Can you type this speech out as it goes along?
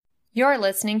You're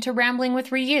listening to Rambling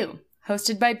with Ryu,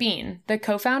 hosted by Bean, the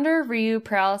co-founder of Ryu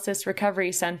Paralysis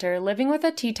Recovery Center living with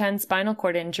a T10 spinal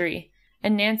cord injury,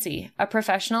 and Nancy, a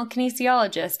professional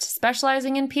kinesiologist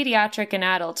specializing in pediatric and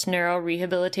adult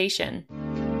neurorehabilitation.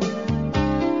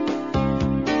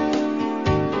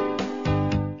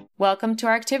 Welcome to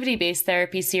our activity-based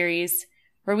therapy series,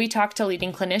 where we talk to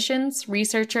leading clinicians,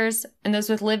 researchers, and those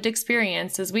with lived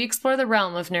experience as we explore the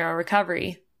realm of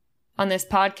neurorecovery. On this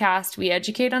podcast, we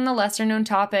educate on the lesser-known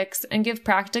topics and give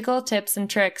practical tips and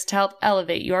tricks to help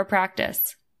elevate your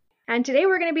practice. And today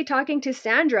we're going to be talking to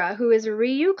Sandra, who is a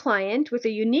Ryu client with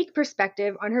a unique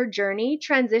perspective on her journey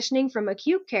transitioning from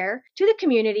acute care to the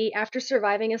community after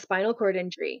surviving a spinal cord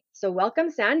injury. So welcome,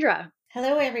 Sandra.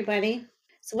 Hello, everybody.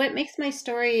 So what makes my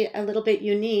story a little bit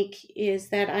unique is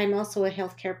that I'm also a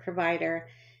healthcare provider.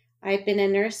 I've been a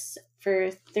nurse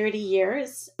for 30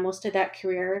 years. Most of that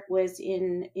career was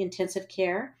in intensive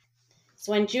care.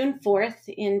 So on June 4th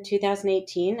in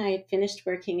 2018, I had finished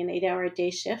working an 8-hour day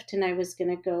shift and I was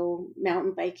going to go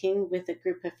mountain biking with a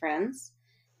group of friends.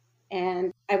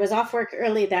 And I was off work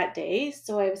early that day.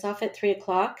 So I was off at 3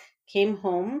 o'clock, came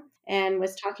home and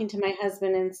was talking to my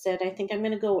husband and said, I think I'm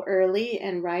going to go early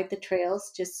and ride the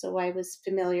trails just so I was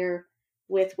familiar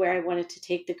with where I wanted to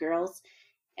take the girls.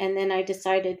 And then I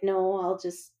decided, no, I'll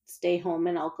just stay home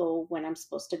and I'll go when I'm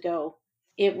supposed to go.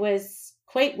 It was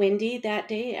quite windy that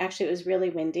day. Actually, it was really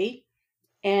windy.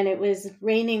 And it was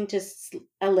raining just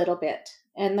a little bit.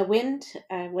 And the wind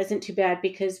wasn't too bad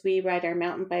because we ride our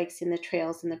mountain bikes in the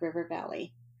trails in the river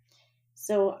valley.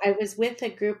 So I was with a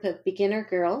group of beginner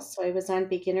girls. So I was on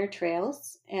beginner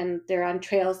trails. And they're on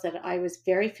trails that I was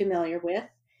very familiar with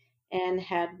and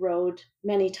had rode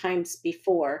many times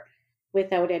before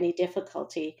without any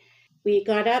difficulty. We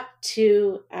got up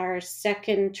to our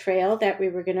second trail that we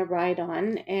were going to ride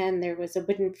on, and there was a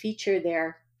wooden feature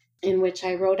there in which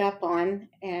I rode up on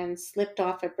and slipped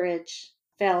off a bridge,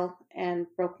 fell, and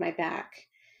broke my back.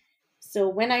 So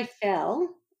when I fell,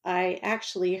 I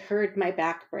actually heard my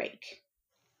back break.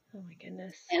 Oh my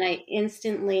goodness. And I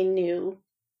instantly knew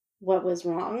what was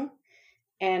wrong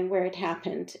and where it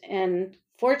happened. And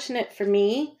fortunate for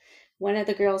me, one of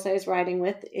the girls I was riding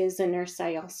with is a nurse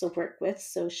I also work with.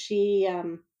 So she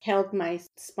held my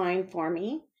spine for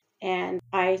me. And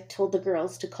I told the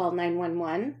girls to call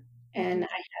 911. And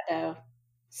I had a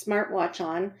smartwatch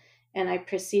on. And I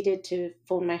proceeded to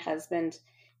phone my husband.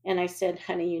 And I said,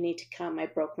 honey, you need to come. I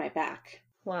broke my back.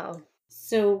 Wow.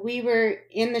 So we were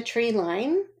in the tree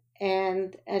line.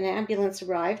 And an ambulance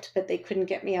arrived, but they couldn't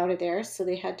get me out of there. So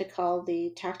they had to call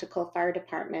the tactical fire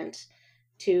department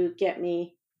to get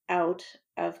me out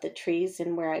of the trees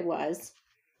and where I was.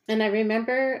 And I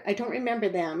don't remember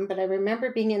them, but I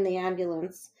remember being in the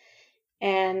ambulance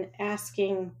and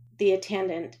asking the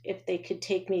attendant if they could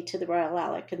take me to the Royal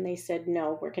Alec. And they said,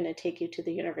 no, we're going to take you to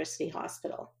the University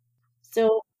Hospital.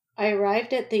 So I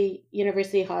arrived at the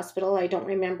University Hospital. I don't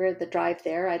remember the drive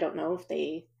there. I don't know if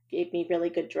they gave me really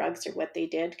good drugs or what they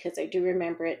did, because I do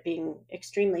remember it being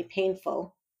extremely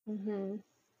painful. Mm-hmm.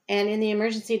 And in the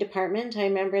emergency department, I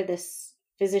remember this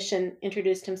physician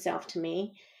introduced himself to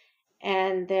me,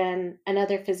 and then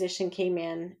another physician came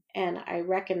in and I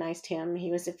recognized him. He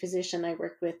was a physician I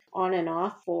worked with on and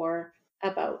off for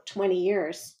about 20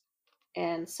 years.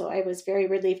 And so I was very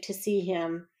relieved to see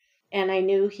him. And I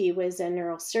knew he was a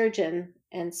neurosurgeon,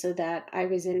 and so that I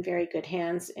was in very good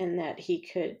hands and that he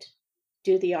could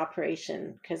do the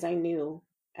operation, because I knew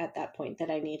at that point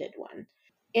that I needed one.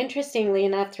 Interestingly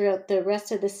enough, throughout the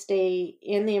rest of the stay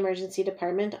in the emergency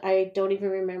department, I don't even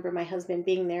remember my husband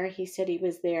being there. He said he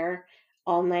was there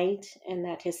all night and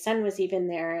that his son was even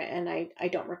there. And I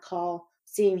don't recall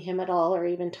seeing him at all or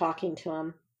even talking to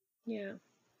him. Yeah.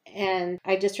 And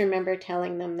I just remember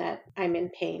telling them that I'm in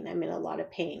pain. I'm in a lot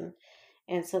of pain.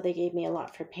 And so they gave me a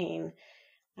lot for pain.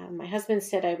 My husband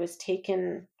said I was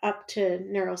taken up to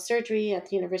neurosurgery at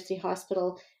the University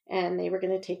Hospital, and they were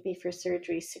going to take me for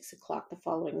surgery 6 o'clock the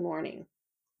following morning,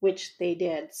 which they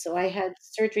did. So I had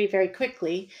surgery very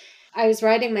quickly. I was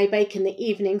riding my bike in the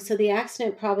evening, so the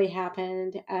accident probably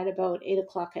happened at about 8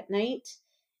 o'clock at night,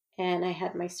 and I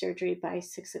had my surgery by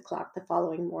 6 o'clock the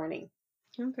following morning.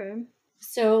 Okay.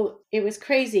 So it was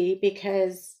crazy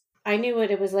because I knew what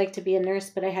it was like to be a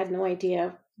nurse, but I had no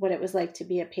idea what it was like to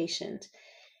be a patient.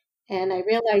 And I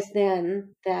realized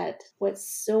then that what's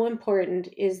so important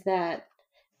is that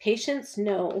patients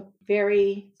know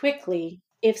very quickly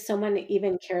if someone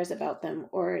even cares about them,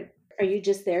 or are you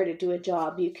just there to do a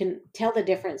job? You can tell the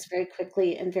difference very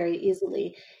quickly and very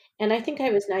easily. And I think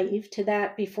I was naive to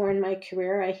that before in my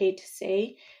career, I hate to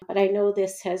say, but I know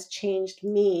this has changed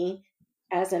me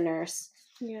as a nurse.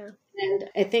 Yeah. And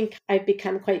I think I've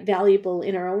become quite valuable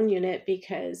in our own unit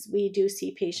because we do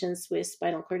see patients with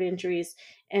spinal cord injuries.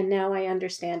 And now I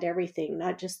understand everything,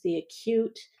 not just the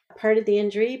acute part of the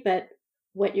injury, but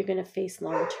what you're going to face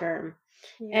long term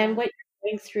and Yeah. what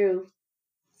you're going through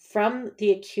from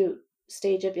the acute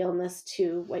stage of illness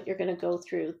to what you're going to go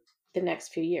through the next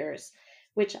few years,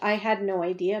 which I had no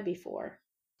idea before.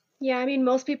 Yeah, I mean,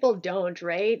 most people don't,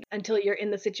 right? Until you're in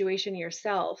the situation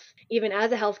yourself. Even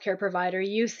as a healthcare provider,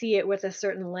 you see it with a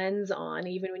certain lens on,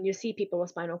 even when you see people with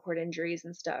spinal cord injuries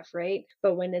and stuff, right?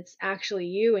 But when it's actually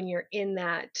you and you're in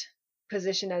that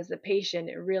position as the patient,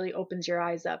 it really opens your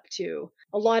eyes up to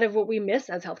a lot of what we miss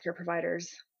as healthcare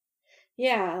providers.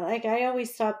 Yeah, like I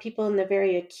always saw people in the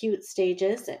very acute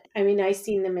stages. I mean, I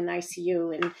seen them in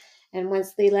ICU, and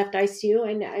once they left ICU,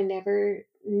 I never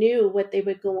knew what they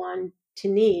would go on to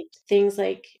need. Things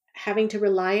like having to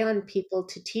rely on people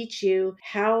to teach you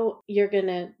how you're going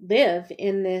to live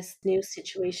in this new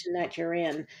situation that you're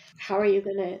in. How are you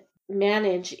going to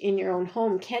manage in your own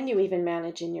home? Can you even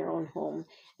manage in your own home?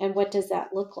 And what does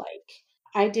that look like?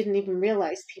 I didn't even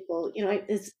realize people,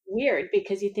 it's weird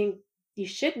because you think you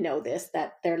should know this,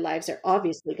 that their lives are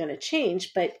obviously going to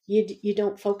change, but you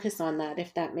don't focus on that,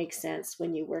 if that makes sense,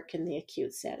 when you work in the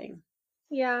acute setting.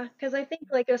 Yeah, because I think,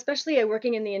 like, especially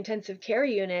working in the intensive care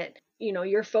unit,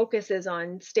 your focus is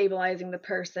on stabilizing the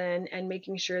person and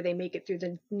making sure they make it through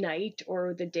the night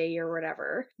or the day or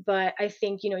whatever. But I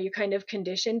think, you're kind of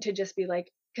conditioned to just be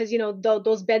like, because,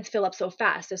 those beds fill up so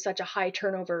fast. There's such a high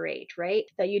turnover rate, right?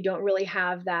 That you don't really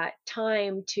have that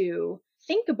time to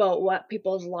think about what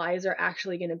people's lives are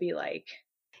actually going to be like.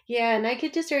 Yeah, and I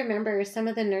could just remember some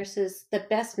of the nurses, the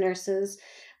best nurses,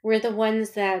 were the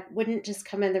ones that wouldn't just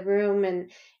come in the room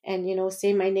and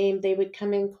say my name. They would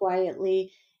come in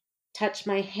quietly, touch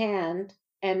my hand,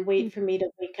 and wait for me to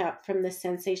wake up from the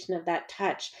sensation of that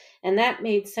touch. And that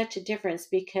made such a difference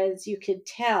because you could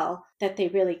tell that they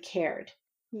really cared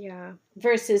Yeah.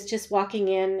 versus just walking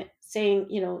in,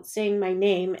 saying my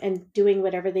name and doing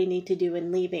whatever they need to do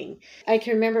and leaving. I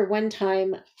can remember one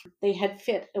time they had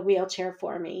fit a wheelchair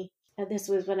for me, and this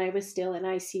was when I was still in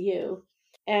ICU,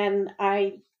 and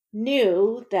I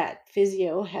knew that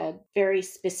physio had very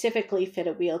specifically fit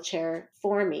a wheelchair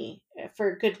for me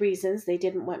for good reasons. They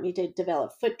didn't want me to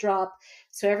develop foot drop,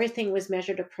 so everything was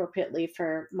measured appropriately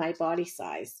for my body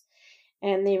size.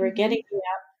 And they were Hmm. getting me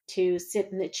to sit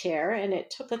in the chair, and it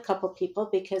took a couple people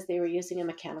because they were using a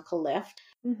mechanical lift,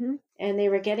 Hmm. and they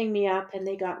were getting me up and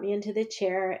they got me into the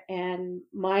chair, and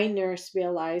my nurse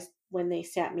realized when they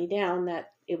sat me down that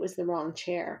it was the wrong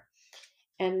chair,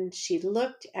 and she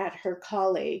looked at her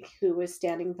colleague who was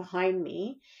standing behind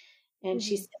me, and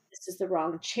she Hmm. said, "This is the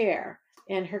wrong chair."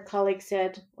 And her colleague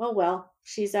said, "Oh well,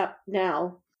 she's up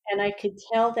now." And I could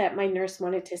tell that my nurse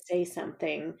wanted to say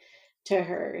something to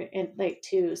her and like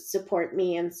to support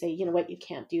me and say, "You know what, you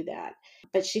can't do that."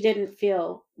 But she didn't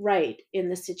feel right in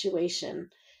the situation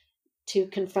to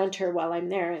confront her while I'm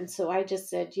there. And so I just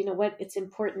said, "You know what, it's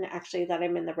important actually that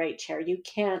I'm in the right chair. You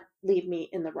can't leave me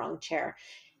in the wrong chair."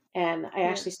 And I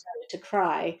Yeah. actually started to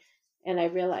cry, and I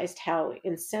realized how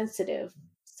insensitive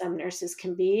some nurses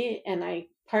can be. And I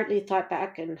partly thought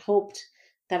back and hoped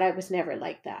that I was never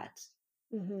like that.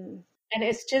 Hmm. And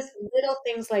it's just little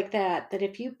things like that, that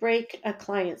if you break a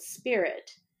client's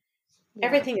spirit, Yeah.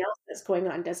 everything else that's going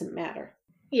on doesn't matter.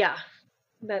 Yeah.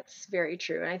 That's very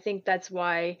true. And I think that's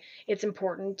why it's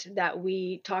important that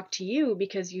we talk to you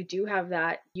because you do have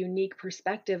that unique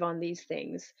perspective on these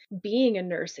things, being a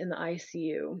nurse in the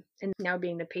ICU and now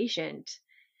being the patient.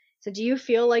 So, do you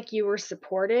feel like you were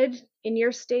supported in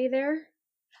your stay there?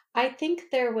 I think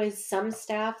there was some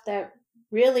staff that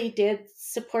really did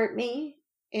support me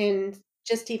in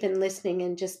just even listening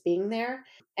and just being there,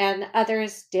 and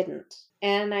others didn't.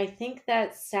 And I think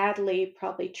that's sadly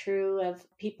probably true of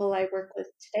people I work with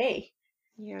today.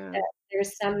 Yeah. That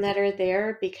there's some that are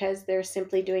there because they're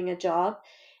simply doing a job,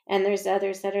 and there's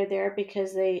others that are there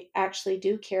because they actually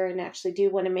do care and actually do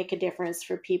want to make a difference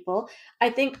for people. I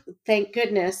think, thank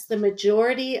goodness, the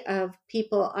majority of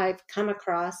people I've come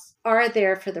across are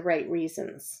there for the right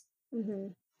reasons.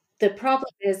 Hmm. The problem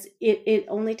is it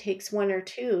only takes one or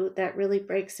two that really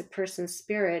breaks a person's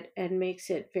spirit and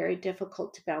makes it very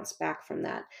difficult to bounce back from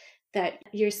that. That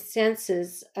your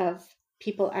senses of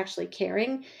people actually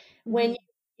caring, when Hmm.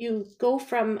 you go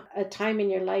from a time in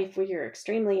your life where you're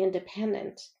extremely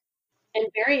independent and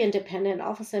very independent,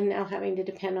 all of a sudden now having to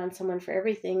depend on someone for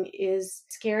everything is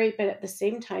scary. But at the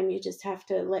same time, you just have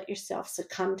to let yourself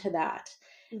succumb to that.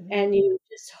 Hmm. And you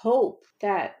just hope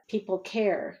that people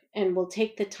care and will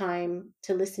take the time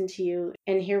to listen to you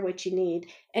and hear what you need.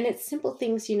 And it's simple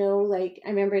things, like I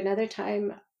remember another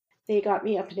time They got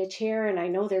me up in a chair, and I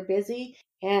know they're busy.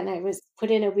 And I was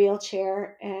put in a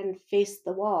wheelchair and faced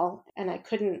the wall, and I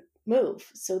couldn't move.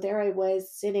 So there I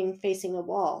was sitting facing a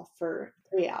wall for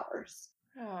 3 hours.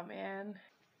 Oh, man.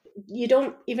 You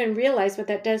don't even realize what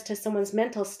that does to someone's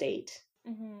mental state.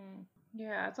 Mm-hmm.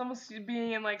 Yeah, it's almost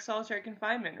being in like solitary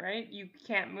confinement, right? You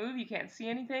can't move, you can't see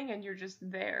anything, and you're just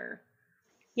there.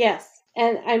 Yes.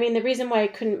 And I mean, the reason why I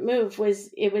couldn't move was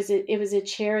it was a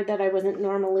chair that I wasn't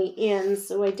normally in,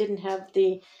 so I didn't have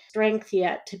the strength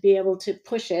yet to be able to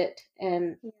push it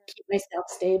and keep myself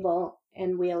stable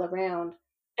and wheel around.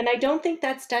 And I don't think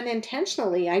that's done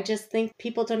intentionally. I just think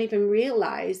people don't even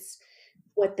realize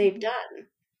what they've done.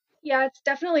 Yeah, it's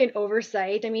definitely an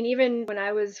oversight. I mean, even when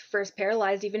I was first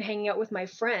paralyzed, even hanging out with my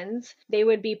friends, they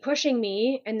would be pushing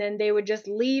me and then they would just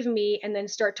leave me and then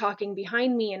start talking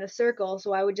behind me in a circle.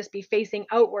 So I would just be facing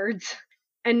outwards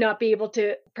and not be able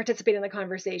to participate in the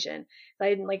conversation. I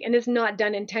didn't like, and it's not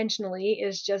done intentionally,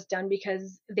 it's just done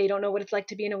because they don't know what it's like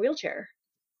to be in a wheelchair.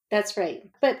 That's right.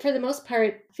 But for the most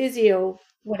part, physio,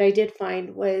 what I did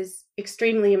find was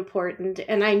extremely important.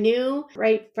 And I knew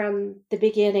right from the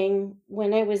beginning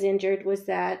when I was injured was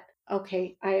that,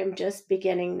 okay, I am just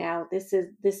beginning now. This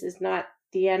is not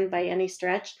the end by any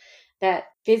stretch. That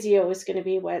physio is going to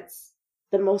be what's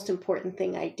the most important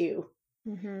thing I do.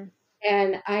 Mm-hmm.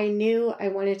 And I knew I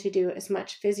wanted to do as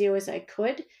much physio as I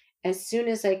could, as soon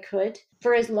as I could,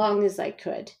 for as long as I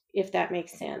could, if that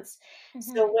makes sense.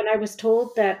 So when I was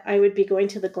told that I would be going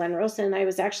to the Glenrose, and I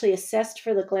was actually assessed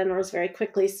for the Glenrose very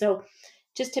quickly. So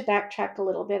just to backtrack a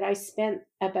little bit, I spent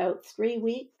about 3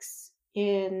 weeks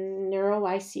in neuro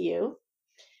ICU.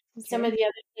 Some of the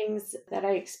other things that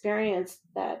I experienced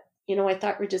that, I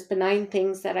thought were just benign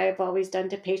things that I've always done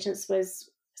to patients was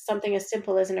something as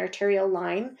simple as an arterial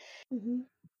line Mm-hmm.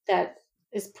 that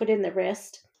is put in the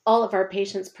wrist. All of our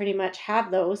patients pretty much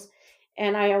have those.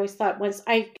 And I always thought once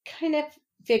I kind of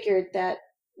figured that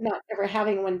not ever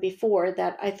having one before,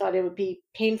 that I thought it would be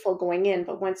painful going in,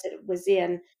 but once it was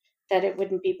in, that it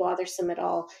wouldn't be bothersome at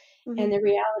all. And Mm-hmm. the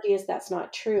reality is that's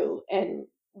not true. And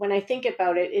when I think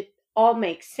about it, it all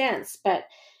makes sense. But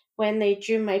when they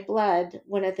drew my blood,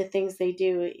 one of the things they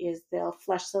do is they'll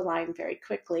flush the line very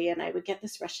quickly. And I would get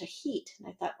this rush of heat. And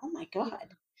I thought, oh my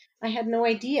God, I had no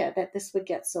idea that this would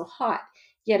get so hot.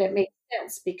 Yet it makes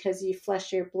sense because you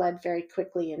flush your blood very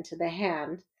quickly into the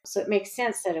hand. So it makes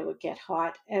sense that it would get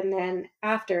hot. And then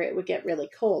after it would get really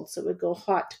cold. So it would go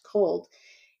hot to cold.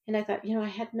 And I thought, I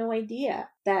had no idea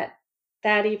that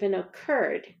that even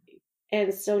occurred.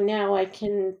 And so now I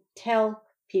can tell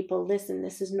people, listen,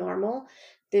 this is normal.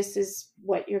 This is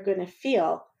what you're going to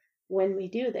feel when we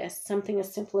do this. Something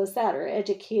as simple as that, or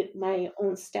educate my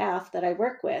own staff that I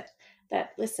work with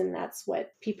that, listen, that's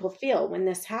what people feel when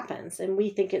this happens. And we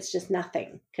think it's just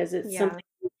nothing because it's something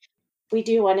we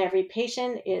do on every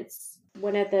patient. It's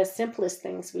one of the simplest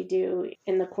things we do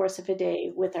in the course of a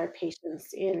day with our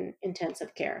patients in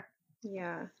intensive care.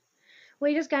 Yeah.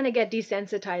 Well, you just kind of get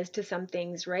desensitized to some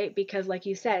things, right? Because, like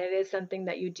you said, it is something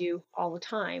that you do all the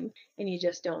time and you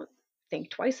just don't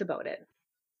think twice about it.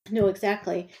 No,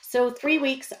 exactly. So 3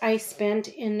 weeks I spent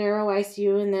in neuro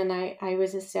ICU, and then I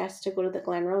was assessed to go to the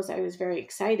Glenrose. I was very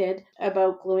excited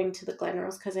about going to the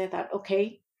Glenrose because I thought,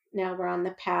 okay, now we're on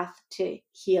the path to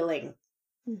healing.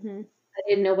 Mm-hmm. I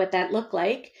didn't know what that looked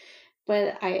like,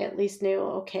 but I at least knew,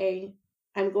 okay,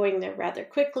 I'm going there rather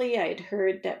quickly. I had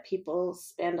heard that people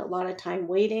spend a lot of time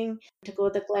waiting to go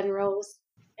to the Glenrose.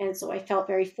 And so I felt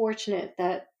very fortunate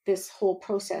that this whole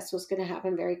process was going to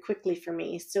happen very quickly for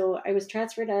me. So I was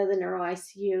transferred out of the neuro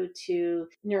ICU to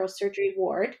neurosurgery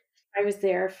ward. I was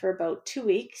there for about 2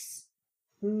 weeks,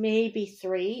 maybe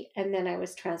 3, and then I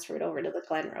was transferred over to the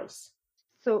Glenrose.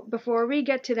 So before we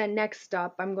get to the next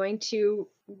stop, I'm going to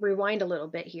rewind a little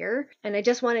bit here. And I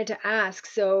just wanted to ask,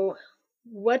 so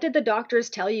what did the doctors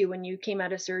tell you when you came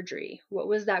out of surgery? What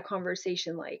was that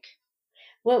conversation like?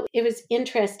 Well, it was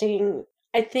interesting.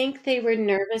 I think they were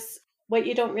nervous. What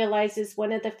you don't realize is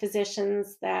one of the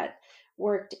physicians that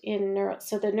worked in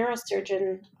so the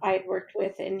neurosurgeon I had worked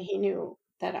with, and he knew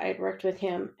that I had worked with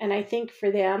him. And I think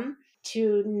for them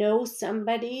to know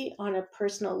somebody on a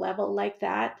personal level like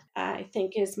that, I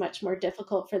think is much more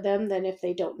difficult for them than if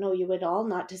they don't know you at all.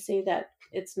 Not to say that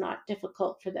it's not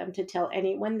difficult for them to tell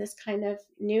anyone this kind of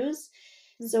news.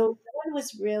 So no one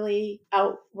was really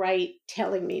outright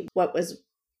telling me what was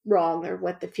wrong or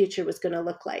what the future was going to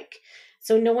look like.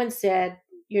 So no one said,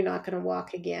 you're not going to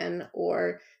walk again,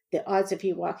 or the odds of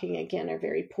you walking again are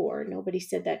very poor. Nobody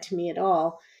said that to me at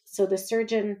all. So the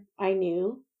surgeon I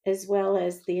knew, as well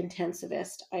as the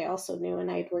intensivist, I also knew, and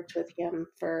I'd worked with him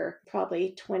for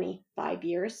probably 25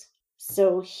 years.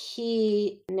 So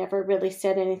he never really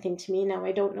said anything to me. Now,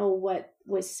 I don't know what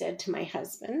was said to my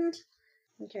husband.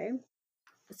 Okay.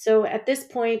 So at this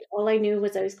point, all I knew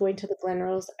was I was going to the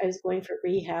Glenrose. I was going for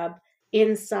rehab.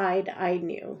 Inside, I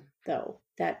knew, though,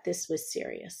 that this was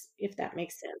serious, if that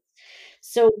makes sense.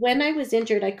 So when I was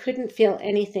injured, I couldn't feel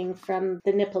anything from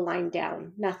the nipple line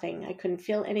down. Nothing. I couldn't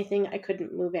feel anything. I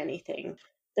couldn't move anything.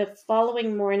 The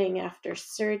following morning after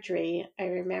surgery, I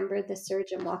remember the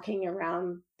surgeon walking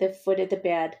around the foot of the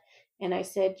bed, and I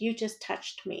said, "You just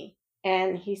touched me."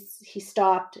 And he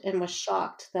stopped and was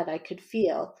shocked that I could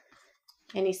feel.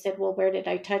 And he said, "Well, where did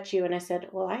I touch you?" And I said,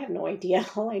 "Well, I have no idea.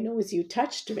 All I know is you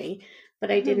touched me," but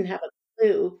I didn't have a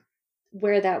clue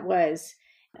where that was.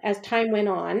 As time went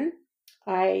on,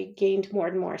 I gained more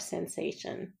and more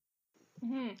sensation.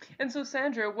 And so,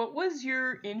 Sandra, what was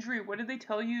your injury? What did they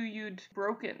tell you you'd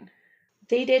broken?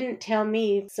 They didn't tell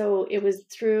me, so it was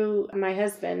through my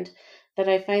husband that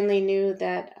I finally knew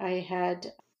that I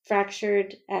had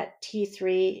fractured at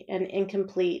T3 and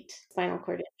incomplete spinal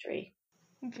cord injury.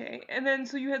 Okay, and then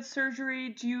so you had surgery.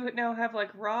 Do you now have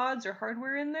like rods or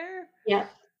hardware in there? Yeah,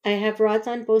 I have rods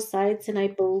on both sides, and I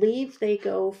believe they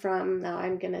go from, now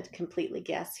I'm going to completely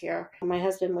guess here. My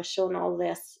husband was shown all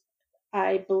this.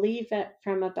 I believe that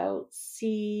from about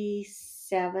C7,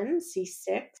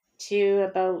 C6 to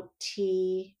about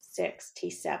T6,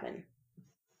 T7.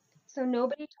 So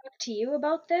nobody talked to you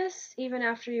about this even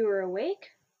after you were awake?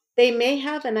 They may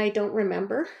have, and I don't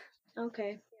remember.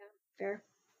 Okay. Yeah. Fair.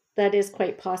 That is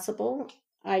quite possible.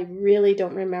 I really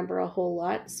don't remember a whole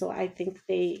lot, so I think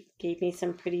they gave me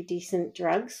some pretty decent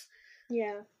drugs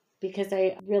Yeah. because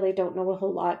I really don't know a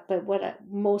whole lot. But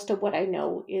most of what I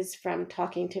know is from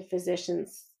talking to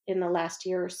physicians in the last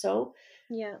year or so,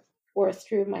 Yeah. or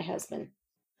through my husband.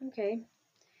 Okay.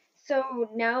 So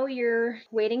now you're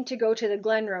waiting to go to the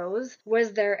Glenrose.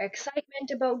 Was there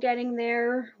excitement about getting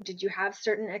there? Did you have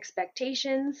certain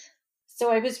expectations?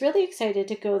 So I was really excited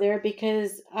to go there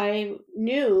because I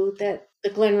knew that the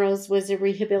Glenrose was a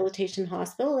rehabilitation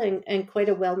hospital and quite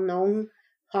a well known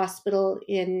hospital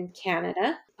in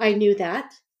Canada. I knew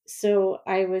that. So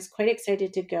I was quite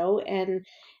excited to go. And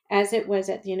as it was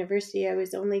at the university, I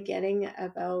was only getting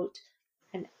about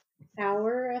an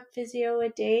hour of physio a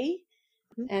day.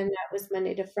 And that was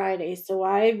Monday to Friday. So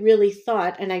I really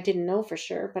thought, and I didn't know for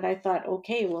sure, but I thought,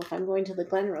 okay, well, if I'm going to the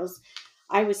Glenrose,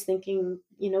 I was thinking,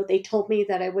 they told me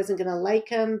that I wasn't going to like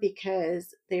them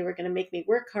because they were going to make me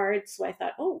work hard. So I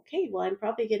thought, oh, okay, well, I'm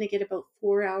probably going to get about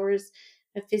 4 hours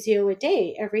of physio a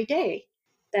day every day,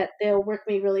 that they'll work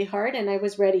me really hard. And I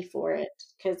was ready for it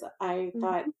because I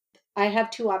thought, I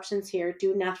have two options here: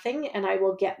 do nothing and I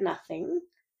will get nothing, Yep.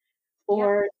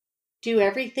 or do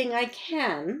everything I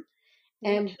can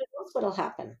Yep. and who knows what'll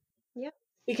happen. Yep.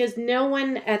 Because no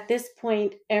one at this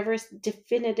point ever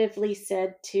definitively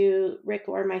said to Rick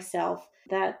or myself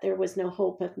that there was no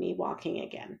hope of me walking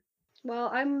again. Well,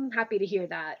 I'm happy to hear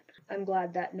that. I'm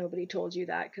glad that nobody told you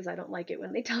that because I don't like it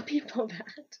when they tell people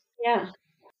that. Yeah.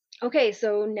 Okay,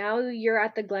 so now you're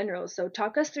at the Glenrose. So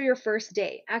talk us through your first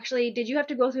day. Actually, did you have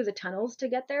to go through the tunnels to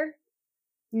get there?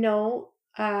 No,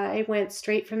 I went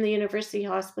straight from the university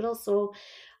hospital. So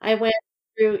I went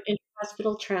through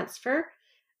inter-hospital transfer.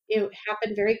 It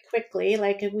happened very quickly.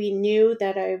 Like, we knew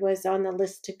that I was on the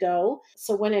list to go.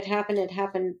 So when it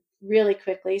happened really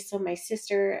quickly. So my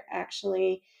sister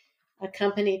actually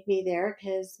accompanied me there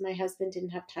because my husband didn't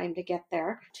have time to get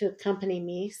there to accompany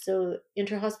me. So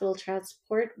inter-hospital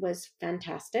transport was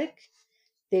fantastic.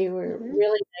 They were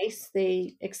really nice.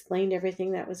 They explained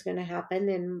everything that was going to happen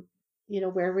and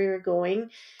where we were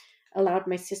going. Allowed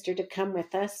my sister to come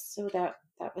with us, so that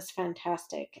was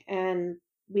fantastic. And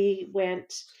we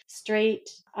went straight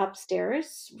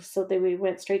upstairs, so that we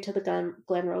went straight to the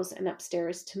Glenrose and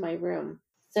upstairs to my room.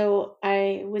 So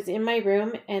I was in my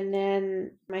room, and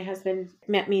then my husband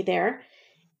met me there.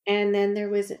 And then there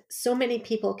was so many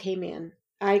people came in.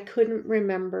 I couldn't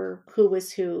remember who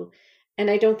was who. And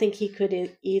I don't think he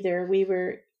could either. We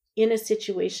were in a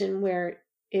situation where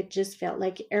it just felt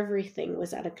like everything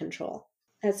was out of control.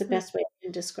 That's the best way I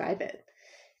can describe it.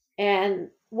 And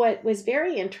what was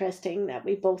very interesting that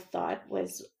we both thought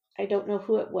was, I don't know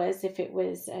who it was, if it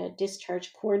was a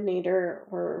discharge coordinator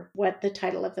or what the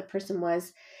title of the person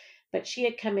was, but she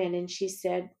had come in and she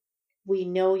said, "We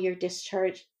know your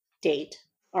discharge date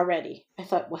already." I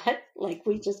thought, what? Like,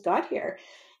 we just got here.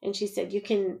 And she said, "You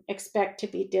can expect to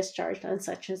be discharged on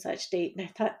such and such date." And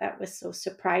I thought that was so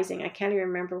surprising. I can't even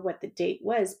remember what the date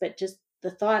was, but just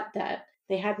the thought that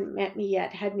they hadn't met me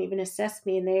yet, hadn't even assessed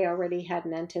me, and they already had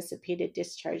an anticipated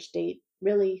discharge date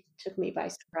really took me by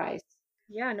surprise.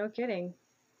 Yeah, no kidding.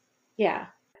 Yeah.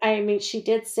 I mean, she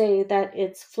did say that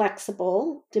it's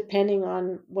flexible depending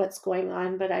on what's going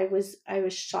on, but I was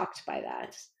shocked by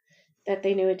that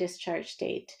they knew a discharge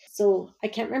date. So I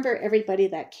can't remember everybody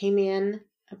that came in,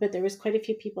 but there was quite a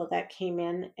few people that came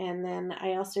in. And then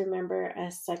I also remember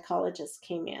a psychologist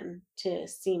came in to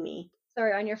see me.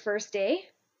 Sorry, on your first day?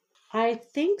 I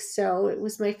think so. It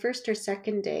was my first or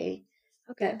second day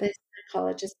Okay. that the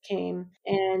psychologist came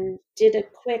and did a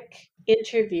quick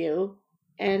interview.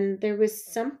 And there was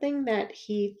something that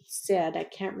he said, I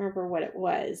can't remember what it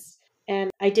was, and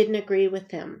I didn't agree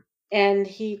with him. And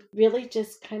he really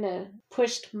just kind of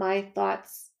pushed my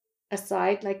thoughts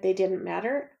aside like they didn't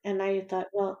matter. And I thought,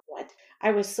 well, what?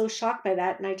 I was so shocked by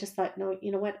that. And I just thought, no,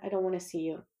 you know what? I don't want to see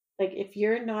you. Like, if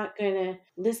you're not going to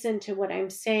listen to what I'm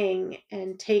saying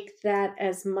and take that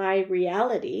as my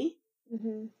reality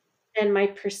Mm-hmm. and my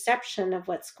perception of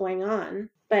what's going on,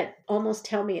 but almost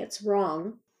tell me it's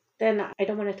wrong, then I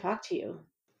don't want to talk to you.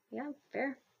 Yeah,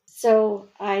 fair. So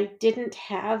I didn't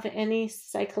have any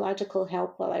psychological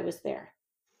help while I was there.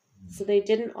 So they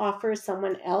didn't offer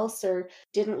someone else or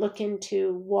didn't look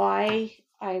into why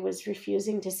I was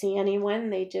refusing to see anyone.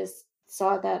 They just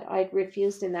saw that I'd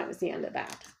refused, and that was the end of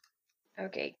that.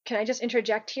 Okay, can I just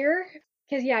interject here?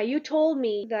 Because, yeah, you told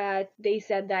me that they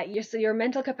said that your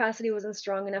mental capacity wasn't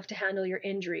strong enough to handle your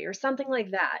injury or something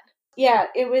like that. Yeah,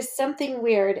 it was something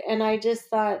weird. And I just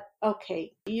thought,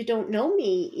 okay, you don't know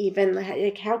me even.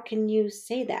 Like, how can you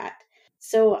say that?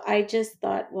 So I just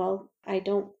thought, well, I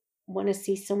don't want to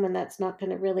see someone that's not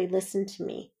going to really listen to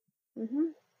me Mm-hmm.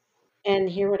 and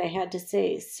hear what I had to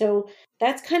say. So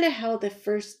that's kind of how the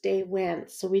first day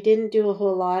went. So we didn't do a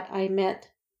whole lot. I met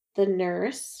the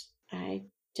nurse. I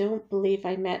don't believe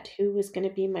I met who was going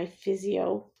to be my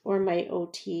physio or my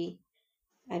OT.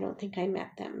 I don't think I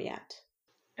met them yet.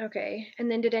 Okay,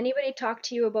 and then did anybody talk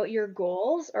to you about your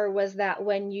goals, or was that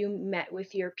when you met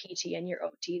with your PT and your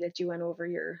OT that you went over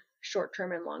your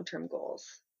short-term and long-term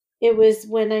goals? It was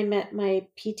when I met my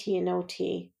PT and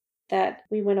OT that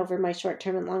we went over my short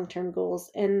term and long term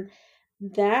goals. And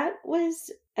that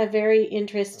was a very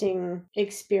interesting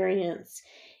experience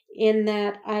in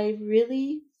that I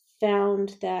really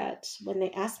found that when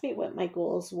they asked me what my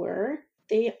goals were,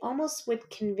 they almost would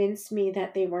convince me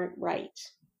that they weren't right.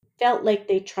 Felt like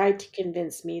they tried to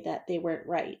convince me that they weren't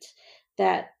right.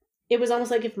 That it was almost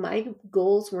like if my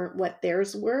goals weren't what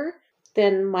theirs were,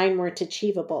 then mine weren't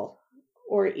achievable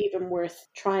or even worth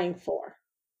trying for.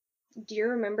 Do you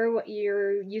remember what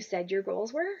you said your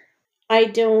goals were? I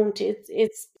don't.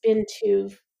 It's been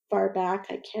too far back.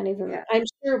 I can't even. Yeah. I'm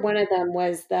sure one of them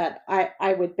was that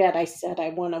I would bet I said I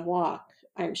want to walk.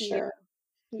 I'm Yeah. sure.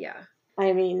 Yeah.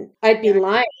 I mean, I'd be Yeah.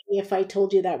 lying if I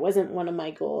told you that wasn't one of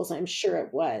my goals. I'm sure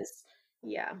it was.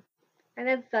 Yeah.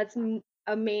 And that's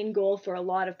a main goal for a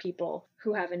lot of people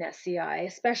who have an SCI,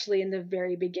 especially in the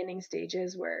very beginning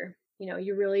stages where,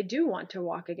 you really do want to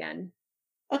walk again.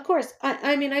 Of course.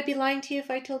 I mean, I'd be lying to you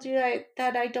if I told you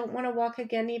that I don't want to walk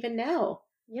again even now.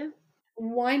 Yeah,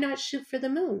 Why not shoot for the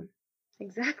moon?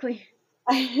 exactly.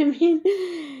 I mean,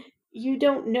 you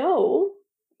don't know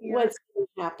Yeah. what's going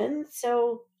to happen.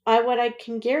 So, what I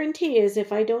can guarantee is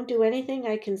if I don't do anything,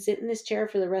 I can sit in this chair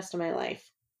for the rest of my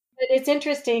life. But it's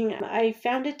interesting. I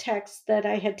found a text that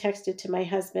I had texted to my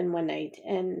husband one night,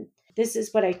 and this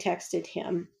is what I texted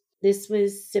him. This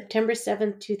was September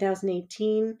 7th,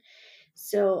 2018.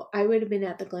 So I would have been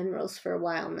at the Glenrose for a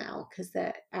while now because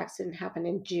the accident happened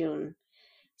in June.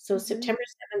 So Mhm. September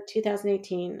 7th,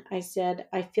 2018, I said,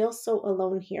 I feel so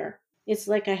alone here. It's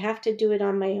like I have to do it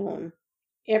on my own.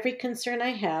 Every concern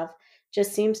I have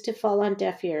just seems to fall on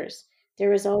deaf ears.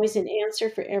 There is always an answer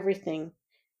for everything.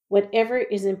 Whatever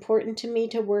is important to me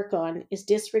to work on is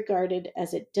disregarded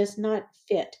as it does not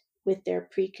fit with their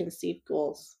preconceived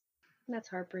goals. That's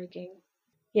heartbreaking.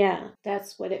 Yeah,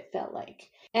 that's what it felt like.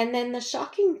 And then the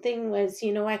shocking thing was,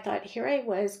 I thought here I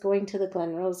was going to the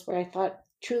Glenrose where I thought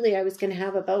truly I was going to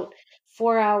have about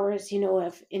 4 hours,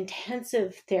 of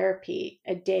intensive therapy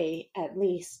a day at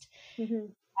least.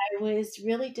 Mhm. I was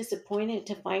really disappointed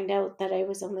to find out that I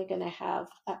was only going to have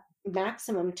a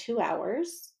maximum 2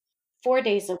 hours, 4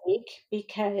 days a week,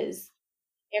 because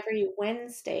every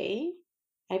Wednesday,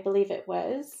 I believe it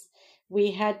was,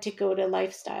 we had to go to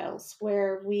lifestyles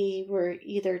where we were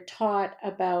either taught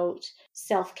about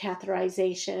self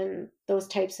catheterization, those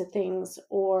types of things,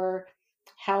 or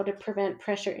how to prevent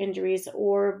pressure injuries,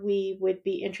 or we would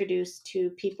be introduced to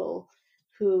people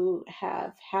who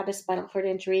have had a spinal cord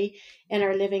injury and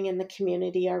are living in the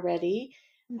community already.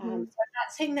 So I'm Mhm.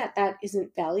 not saying that that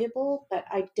isn't valuable, but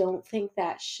I don't think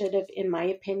that should have, in my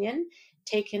opinion,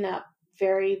 taken up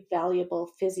very valuable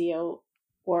physio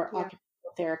or Yeah.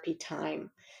 occupational therapy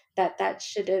time. that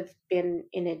should have been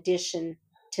in addition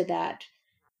to that.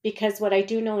 Because what I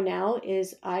do know now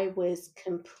is I was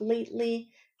completely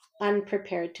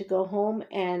unprepared to go home.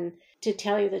 And to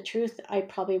tell you the truth, I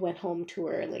probably went home too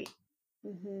early.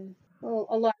 Well,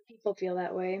 a lot of people feel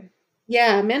that way.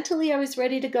 Yeah, mentally I was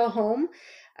ready to go home,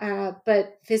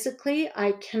 but physically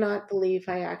I cannot believe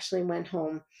I actually went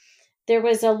home. There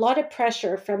was a lot of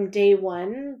pressure from day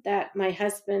one that my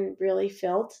husband really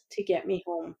felt to get me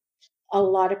home. A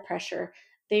lot of pressure.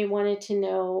 They wanted to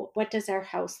know, what does our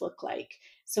house look like?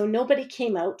 So nobody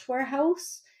came out to our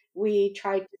house. We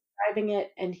tried describing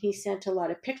it, and he sent a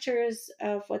lot of pictures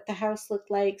of what the house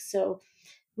looked like. So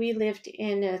we lived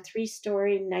in a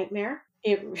 3-story nightmare.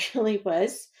 It really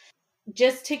was.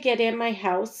 Just to get in my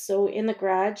house, so in the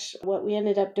garage, what we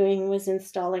ended up doing was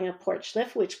installing a porch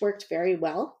lift, which worked very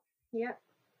well. Yeah.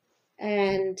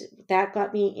 And that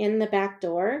got me in the back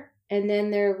door. And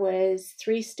then there was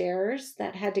 3 stairs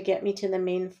that had to get me to the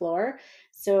main floor.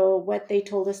 So what they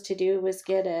told us to do was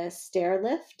get a stair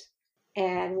lift,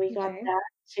 and we got Okay. that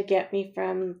to get me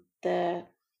from the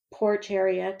porch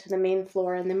area to the main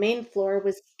floor. And the main floor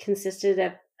was consisted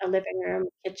of a living room,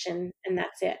 kitchen, and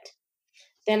that's it.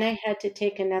 Then I had to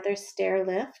take another stair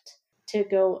lift to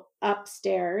go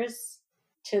upstairs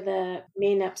to the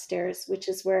main upstairs, which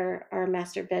is where our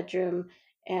master bedroom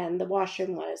and the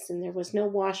washroom was. And there was no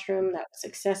washroom that was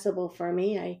accessible for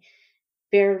me. I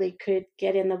barely could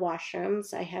get in the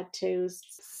washrooms. I had to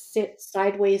sit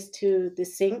sideways to the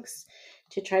sinks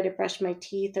to try to brush my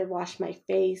teeth or wash my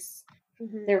face.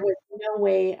 Mm-hmm. There was no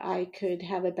way I could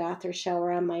have a bath or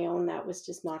shower on my own. That was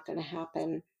just not going to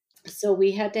happen. So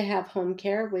we had to have home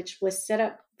care, which was set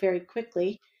up very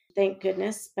quickly, thank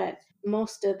goodness. But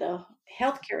most of the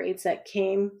healthcare aides that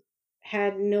came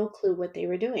had no clue what they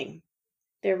were doing.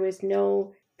 There was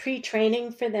no pre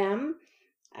training for them.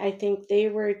 I think they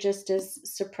were just as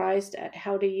surprised at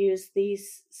how to use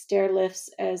these stair lifts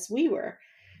as we were.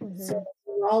 So Mm-hmm.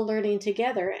 we're all learning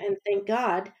together. And thank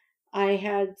God I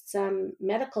had some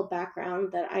medical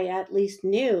background that I at least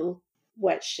knew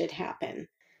what should happen.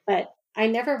 But I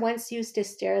never once used a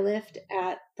stair lift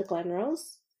at the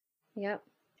Glenrose. Yep.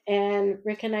 And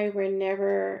Rick and I were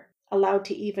never allowed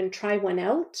to even try one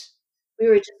out. We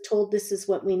were just told this is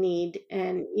what we need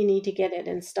and you need to get it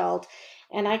installed.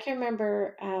 And I can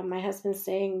remember my husband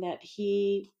saying that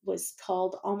he was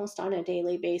called almost on a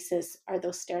daily basis, are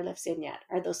those stair lifts in yet?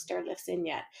 Are those stair lifts in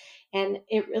yet? And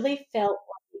it really felt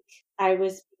like I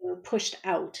was being pushed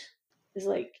out. It's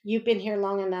like, you've been here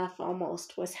long enough,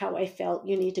 almost, was how I felt.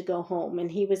 You need to go home. And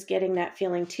he was getting that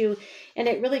feeling too. And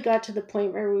it really got to the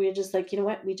point where we were just like, you know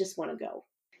what? We just want to go.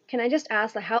 Can I just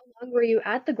ask, how long were you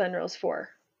at the Glenrose for?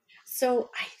 So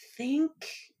I think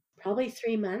probably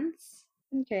 3 months.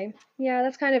 Okay. Yeah,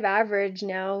 that's kind of average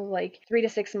now. Like 3 to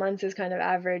 6 months is kind of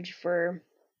average for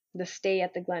the stay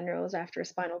at the Glenrose after a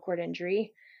spinal cord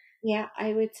injury. Yeah,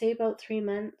 I would say about 3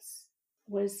 months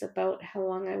was about how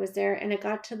long I was there. And it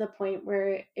got to the point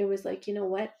where it was like, you know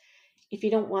what? If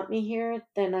you don't want me here,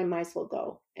 then I might as well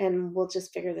go and we'll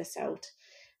just figure this out.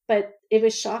 But it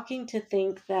was shocking to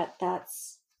think that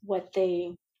that's what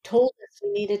they told us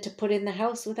we needed to put in the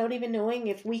house without even knowing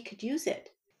if we could use it.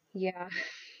 Yeah,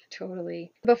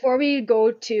 totally. Before we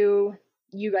go to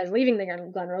you guys leaving the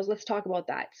Glenrose, let's talk about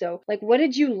that. So, like, what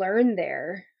did you learn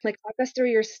there? Like, talk us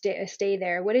through your stay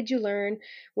there. What did you learn?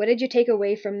 What did you take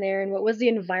away from there? And what was the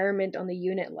environment on the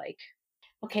unit like?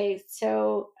 Okay,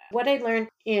 so what I learned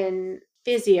in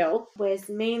physio was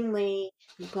mainly,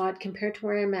 God, compared to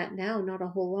where I'm at now, not a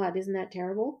whole lot. Isn't that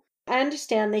terrible? I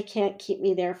understand they can't keep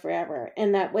me there forever,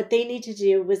 and that what they need to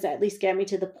do was at least get me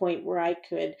to the point where I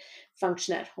could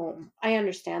function at home. I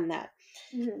understand that.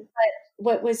 Mm-hmm.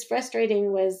 What was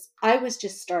frustrating was I was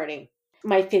just starting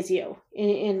my physio,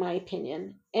 in my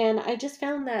opinion. And I just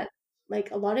found that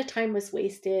like a lot of time was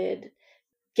wasted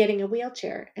getting a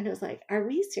wheelchair. And I was like, are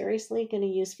we seriously going to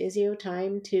use physio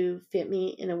time to fit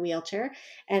me in a wheelchair?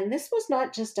 And this was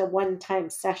not just a one-time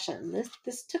session.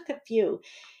 This took a few.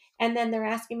 And then they're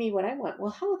asking me what I want.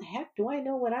 Well, how the heck do I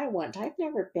know what I want? I've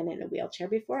never been in a wheelchair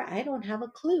before. I don't have a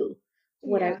clue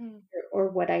what I Yeah. want or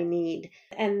what I need.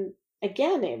 And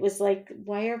again, it was like,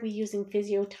 why are we using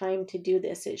physio time to do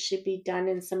this? It should be done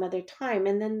in some other time.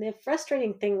 And then the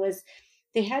frustrating thing was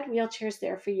they had wheelchairs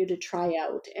there for you to try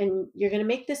out, and you're going to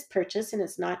make this purchase and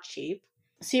it's not cheap.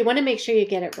 So you want to make sure you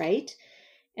get it right.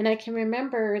 And I can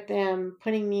remember them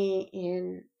putting me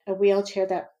in a wheelchair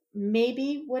that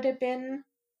maybe would have been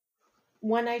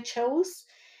one I chose,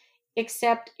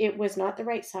 except it was not the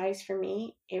right size for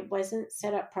me. It wasn't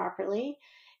set up properly,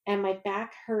 and my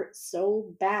back hurt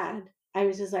so bad. I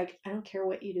was just like, I don't care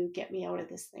what you do, get me out of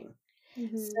this thing.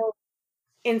 Mm-hmm. So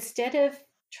instead of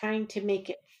trying to make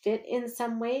it fit in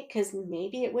some way, because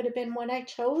maybe it would have been what I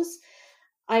chose,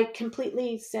 I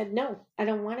completely said, no, I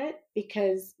don't want it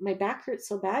because my back hurts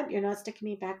so bad. You're not sticking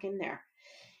me back in there.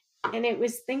 And it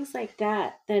was things like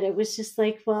that, that it was just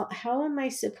like, well, how am I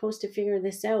supposed to figure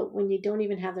this out when you don't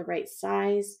even have the right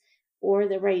size or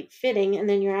the right fitting? And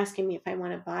then you're asking me if I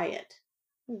want to buy it.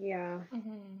 Yeah.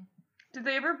 Mm-hmm. Did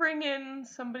they ever bring in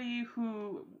somebody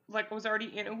who like was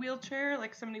already in a wheelchair,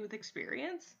 like somebody with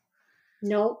experience?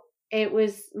 No, it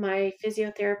was my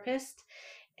physiotherapist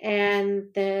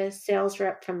and the sales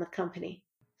rep from the company.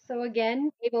 So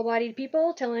again, able-bodied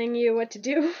people telling you what to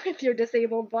do with your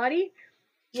disabled body.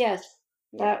 Yes,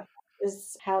 Yeah. that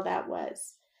was how that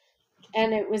was.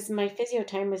 And it was my physio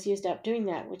time was used up doing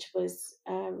that, which was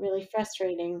really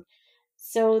frustrating.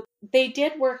 So they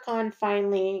did work on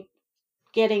finally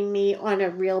getting me on a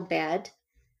real bed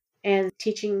and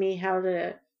teaching me how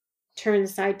to turn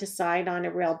side to side on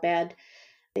a real bed.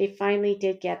 They finally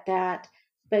did get that,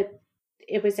 but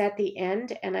it was at the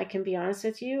end. And I can be honest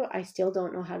with you, I still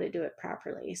don't know how to do it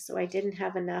properly. So I didn't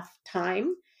have enough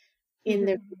time in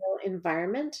the real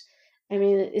environment. I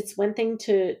mean, it's one thing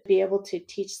to be able to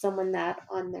teach someone that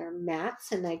on their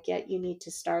mats, and I get you need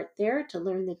to start there to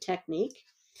learn the technique.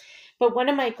 But one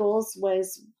of my goals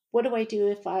was, what do I do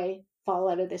if I fall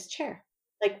out of this chair?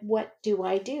 Like, what do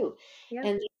I do? Yeah.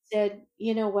 And they said,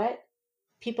 you know what?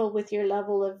 People with your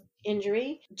level of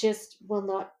injury just will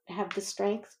not have the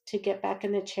strength to get back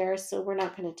in the chair, so we're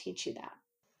not going to teach you that.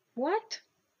 What?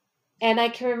 And I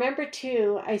can remember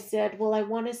too, I said, well, I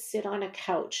want to sit on a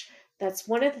couch. That's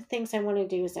one of the things I want to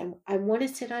do is I want to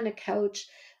sit on a couch.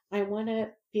 I want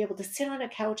to be able to sit on a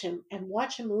couch and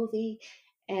watch a movie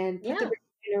and put the Yeah.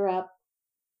 recliner up.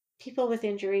 People with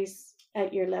injuries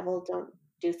at your level don't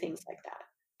do things like that.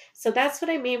 So that's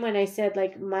what I mean when I said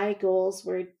like my goals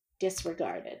were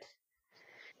disregarded.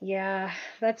 Yeah.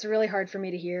 That's really hard for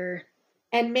me to hear.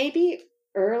 And maybe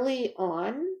early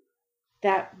on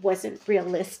that wasn't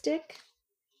realistic,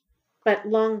 but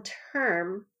long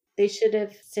term, they should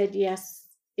have said, yes,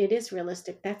 it is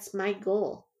realistic. That's my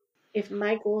goal. If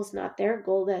my goal is not their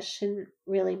goal, that shouldn't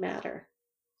really matter.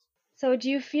 So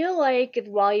do you feel like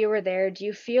while you were there, do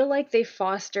you feel like they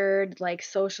fostered like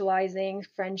socializing,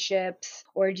 friendships,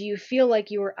 or do you feel like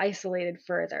you were isolated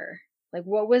further? Like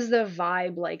what was the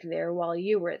vibe like there while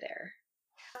you were there?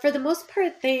 For the most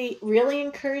part, they really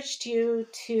encouraged you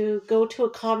to go to a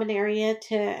common area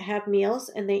to have meals,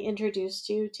 and they introduced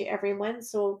you to everyone.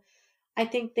 So I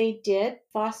think they did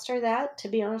foster that, to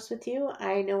be honest with you.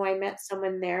 I know I met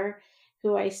someone there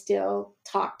who I still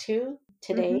talk to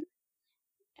today.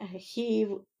 Mhm.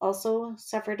 He also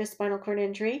suffered a spinal cord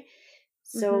injury.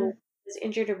 So Mhm. was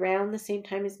injured around the same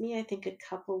time as me, I think a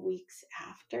couple weeks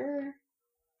after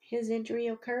his injury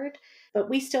occurred. But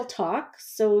we still talk.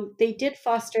 So they did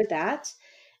foster that.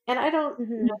 And I don't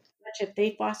know Mhm. much if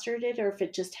they fostered it or if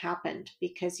it just happened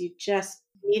because you just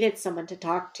needed someone to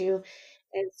talk to.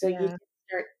 And so you Yeah.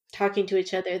 start talking to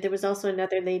each other. There was also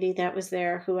another lady that was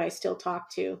there who I still talk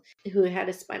to who had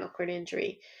a spinal cord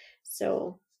injury.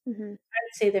 So Mhm.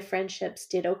 I'd say the friendships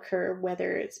did occur,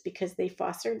 whether it's because they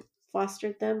fostered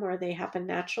them or they happened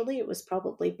naturally. It was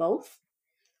probably both.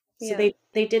 So Yeah.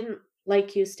 they didn't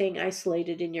like you staying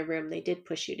isolated in your room. They did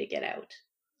push you to get out.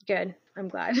 Good. I'm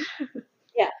glad.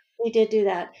 Yeah, they did do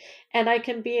that. And I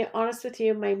can be honest with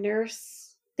you, my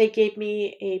nurse, they gave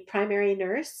me a primary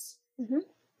nurse, Mhm.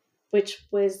 which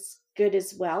was good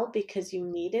as well because you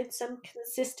needed some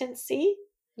consistency.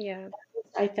 Yeah.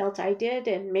 I felt I did,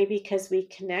 and maybe because we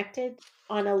connected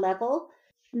on a level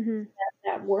Mhm.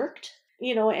 that worked,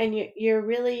 and you're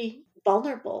really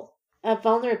vulnerable, a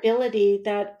vulnerability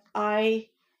that I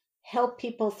help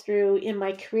people through in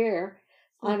my career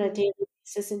on a Mhm. daily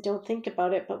basis and don't think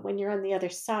about it. But when you're on the other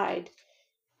side,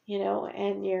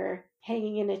 and you're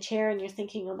hanging in a chair and you're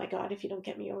thinking, oh my God, if you don't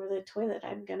get me over the toilet,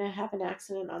 I'm going to have an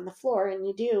accident on the floor. And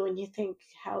you do, and you think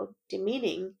how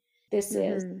demeaning this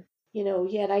is. Mhm.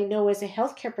 Yet I know as a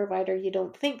healthcare provider, you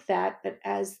don't think that, but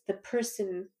as the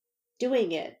person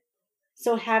doing it,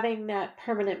 so having that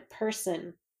permanent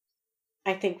person,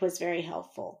 I think, was very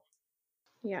helpful.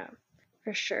 Yeah,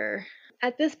 for sure.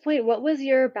 At this point, what was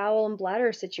your bowel and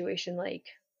bladder situation like?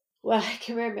 Well, I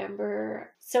can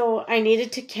remember. So I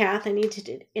needed to cath. I needed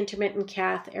to intermittent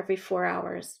cath every 4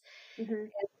 hours. Mhm.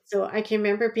 So I can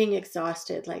remember being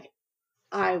exhausted. Like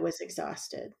I was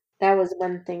exhausted. That was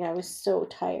one thing. I was so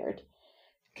tired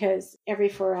because every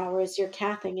 4 hours you're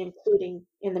cathing, including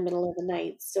in the middle of the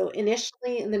night. So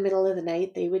initially, in the middle of the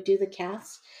night, they would do the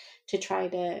caths to try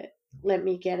to let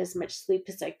me get as much sleep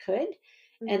as I could.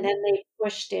 And Mhm. then they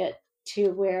pushed it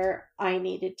to where I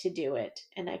needed to do it.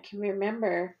 And I can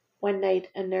remember one night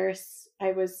a nurse,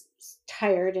 I was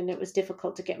tired and it was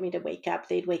difficult to get me to wake up.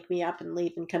 They'd wake me up and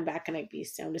leave and come back and I'd be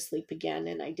sound asleep again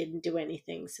and I didn't do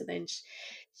anything. So then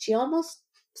she almost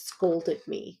scolded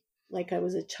me like I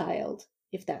was a child,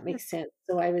 if that makes sense.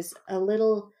 So I was a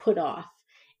little put off.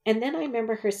 And then I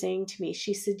remember her saying to me,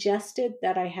 she suggested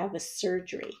that I have a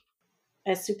surgery,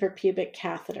 a suprapubic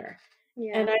catheter.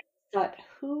 Yeah. And I thought,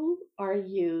 who are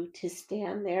you to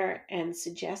stand there and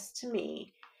suggest to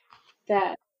me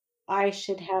that I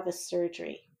should have a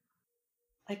surgery?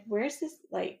 Like, where's this?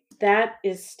 Like, that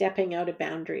is stepping out of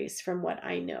boundaries from what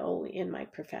I know in my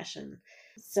profession.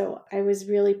 So I was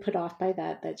really put off by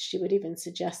that she would even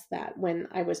suggest that when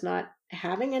I was not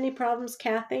having any problems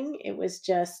cathing. It was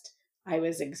just, I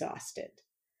was exhausted.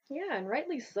 Yeah, and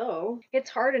rightly so. It's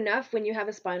hard enough when you have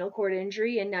a spinal cord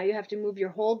injury and now you have to move your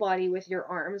whole body with your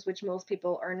arms, which most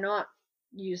people are not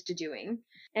used to doing.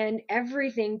 And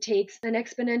everything takes an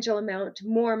exponential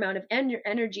more amount of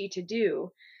energy to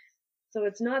do. So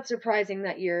it's not surprising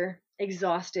that you're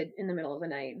exhausted in the middle of the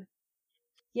night.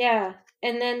 Yeah.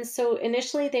 And then, so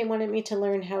initially they wanted me to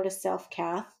learn how to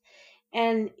self-cath.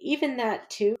 And even that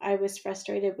too, I was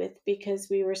frustrated with because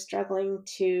we were struggling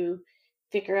to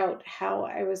figure out how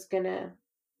I was going to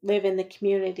live in the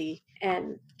community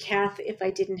and cath if I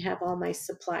didn't have all my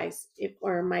supplies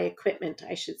or my equipment,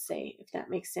 I should say, if that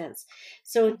makes sense.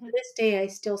 So to this day, I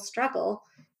still struggle,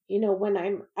 when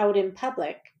I'm out in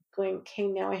public going, okay,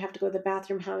 now I have to go to the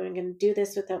bathroom. How am I going to do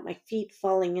this without my feet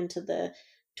falling into the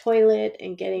toilet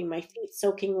and getting my feet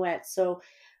soaking wet? So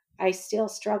I still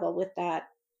struggle with that.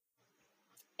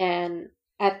 And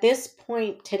at this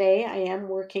point today, I am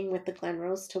working with the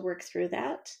Glenrose to work through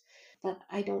that, but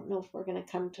I don't know if we're going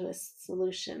to come to a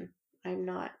solution. I'm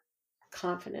not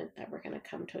confident that we're going to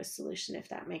come to a solution, if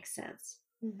that makes sense.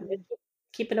 I'm going to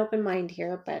keep an open mind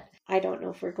here, but I don't know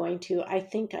if we're going to. I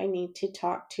think I need to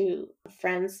talk to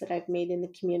friends that I've made in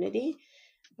the community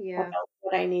about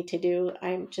what I need to do.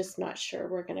 I'm just not sure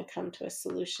we're going to come to a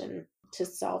solution to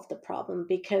solve the problem,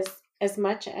 because as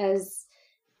much as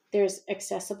there's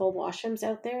accessible washrooms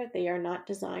out there, they are not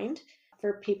designed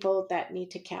for people that need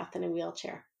to cath in a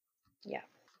wheelchair. Yeah.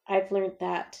 I've learned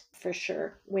that for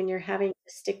sure. When you're having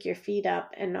to stick your feet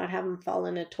up and not have them fall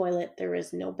in a toilet, there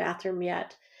is no bathroom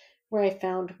yet where I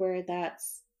found where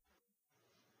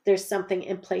there's something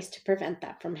in place to prevent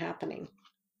that from happening.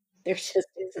 There just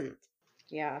isn't.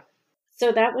 Yeah.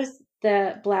 So that was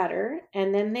the bladder.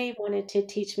 And then they wanted to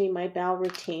teach me my bowel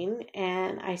routine.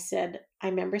 And I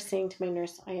remember saying to my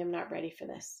nurse, I am not ready for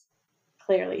this.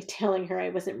 Clearly telling her I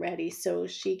wasn't ready. So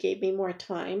she gave me more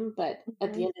time. But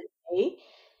at the end of the day,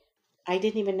 I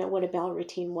didn't even know what a bowel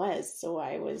routine was. So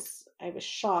I was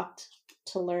shocked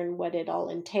to learn what it all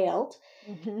entailed.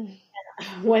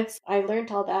 Once I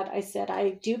learned all that, I said,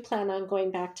 I do plan on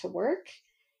going back to work.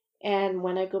 And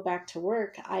when I go back to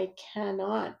work, I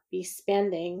cannot be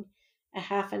spending a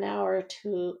half an hour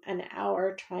to an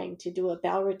hour trying to do a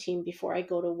bowel routine before I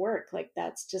go to work. Like,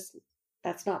 that's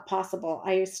not possible.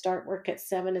 I start work at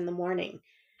 7 a.m.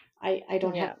 I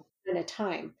don't have that kind of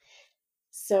time.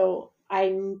 So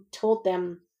I told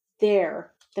them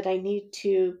there that I need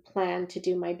to plan to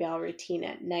do my bowel routine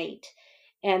at night.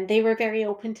 And they were very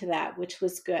open to that, which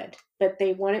was good. But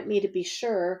they wanted me to be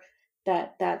sure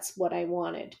that that's what I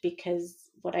wanted, because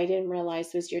what I didn't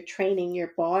realize was you're training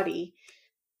your body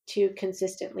to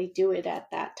consistently do it at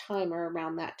that time or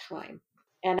around that time.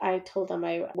 And I told them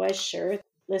I was sure,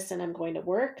 listen, I'm going to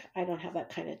work. I don't have that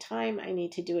kind of time. I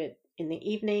need to do it in the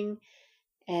evening.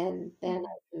 And then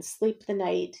I can sleep the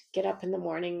night, get up in the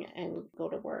morning and go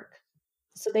to work.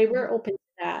 So they were open to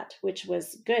that, which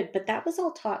was good. But that was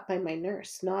all taught by my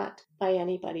nurse, not by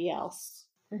anybody else.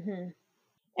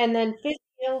 And then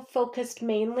physio focused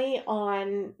mainly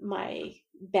on my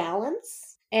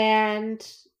balance and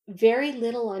very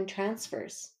little on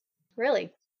transfers.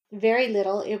 Really? Very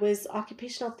little. It was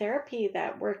occupational therapy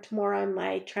that worked more on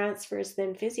my transfers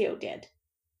than physio did.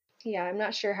 Yeah, I'm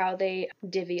not sure how they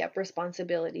divvy up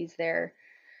responsibilities there.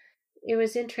 It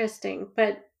was interesting,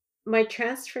 but my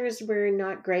transfers were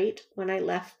not great when I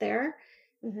left there.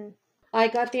 I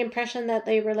got the impression that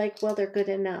they were like, well, they're good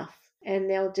enough and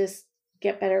they'll just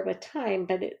get better with time,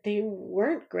 but they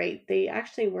weren't great. They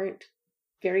actually weren't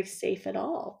very safe at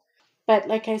all. But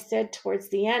like I said, towards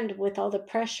the end, with all the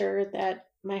pressure that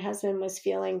my husband was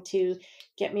feeling to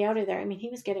get me out of there, I mean, he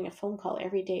was getting a phone call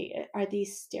every day. Are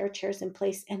these stair chairs in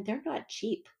place? And they're not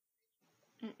cheap.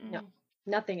 No,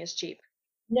 nothing is cheap.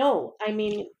 No, I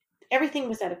mean, everything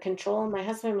was out of control. My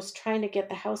husband was trying to get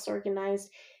the house organized.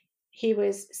 He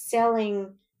was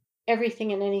selling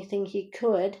everything and anything he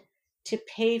could to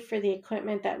pay for the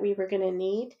equipment that we were going to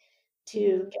need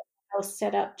to get the house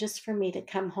set up just for me to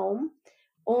come home,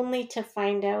 only to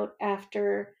find out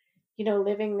after,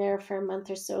 living there for a month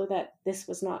or so that this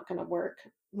was not going to work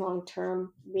long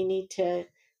term. We need to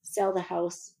sell the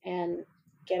house and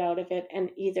get out of it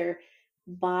and either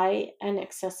buy an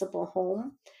accessible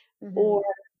home or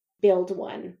build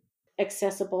one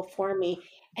accessible for me.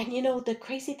 And the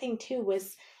crazy thing too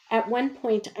was at one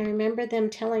point, I remember them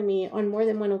telling me on more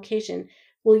than one occasion,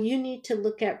 well, you need to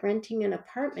look at renting an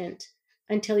apartment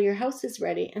until your house is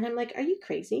ready. And I'm like, are you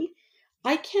crazy?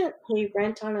 I can't pay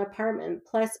rent on an apartment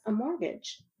plus a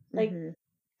mortgage. Like,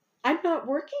 I'm not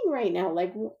working right now.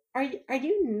 Like, are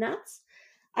you nuts?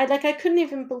 I couldn't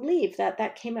even believe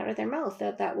that came out of their mouth,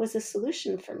 that was a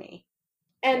solution for me.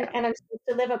 And I'm supposed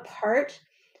to live apart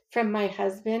from my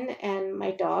husband and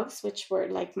my dogs, which were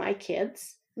like my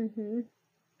kids.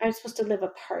 I'm supposed to live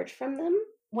apart from them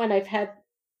when I've had,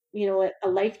 a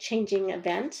life-changing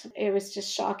event. It was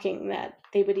just shocking that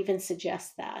they would even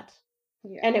suggest that.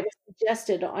 And it was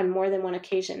suggested on more than one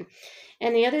occasion.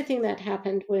 And the other thing that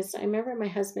happened was I remember my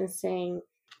husband saying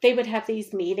they would have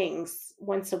these meetings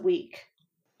once a week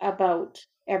about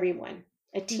everyone,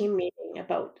 a team meeting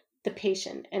about the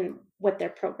patient and what their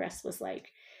progress was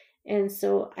like. And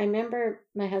so I remember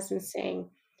my husband saying,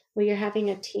 well, you're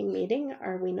having a team meeting.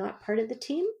 Are we not part of the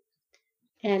team?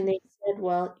 And they said,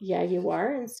 well, yeah, you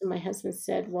are. And so my husband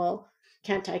said, well,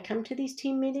 can't I come to these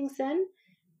team meetings then?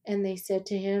 And they said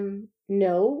to him,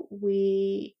 no,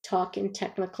 we talk in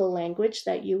technical language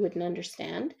that you wouldn't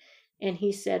understand. And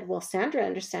he said, well, Sandra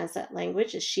understands that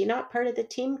language. Is she not part of the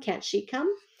team? Can't she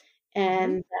come?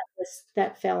 And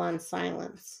that fell on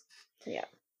silence. Yeah.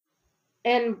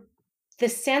 And the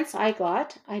sense I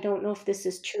got, I don't know if this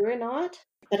is true or not,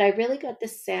 but I really got the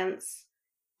sense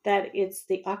that it's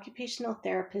the occupational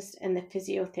therapist and the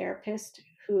physiotherapist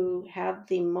who have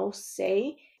the most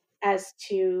say as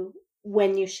to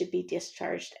when you should be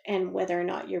discharged and whether or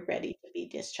not you're ready to be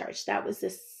discharged. That was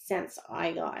the sense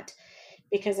I got,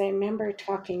 because I remember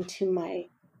talking to my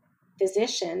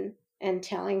physician and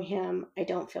telling him, I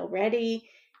don't feel ready.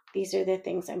 These are the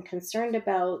things I'm concerned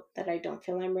about that I don't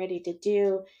feel I'm ready to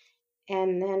do.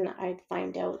 And then I'd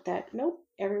find out that, nope,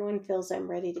 everyone feels I'm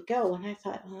ready to go. And I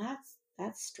thought, well,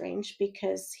 that's strange,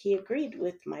 because he agreed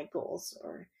with my goals.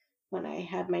 Or when I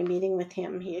had my meeting with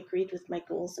him, he agreed with my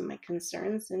goals and my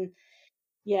concerns. And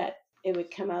yet it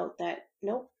would come out that,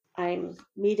 nope, I'm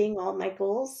meeting all my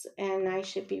goals and I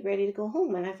should be ready to go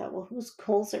home. And I thought, well, whose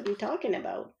goals are we talking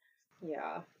about?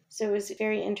 Yeah. So it was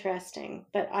very interesting,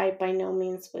 but I by no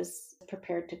means was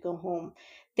prepared to go home.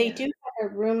 They do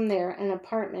have a room there, an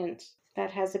apartment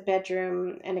that has a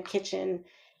bedroom and a kitchen.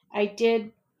 I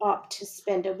did opt to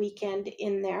spend a weekend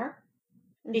in there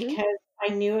because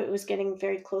I knew it was getting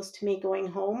very close to me going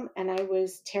home, and I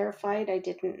was terrified. I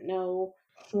didn't know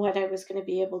what I was going to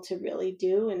be able to really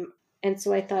do. And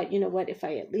so I thought, you know what, if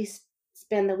I at least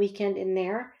spend the weekend in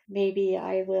there, maybe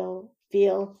I will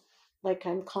feel like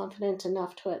I'm confident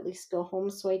enough to at least go home.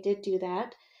 So I did do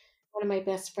that. One of my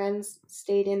best friends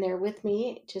stayed in there with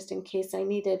me just in case I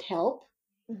needed help.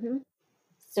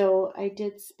 So I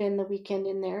did spend the weekend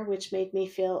in there, which made me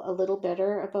feel a little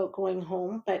better about going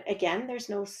home. But again, there's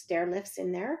no stair lifts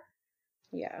in there.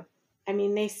 Yeah. I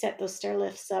mean, they set those stair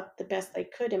lifts up the best they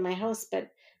could in my house, but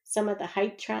some of the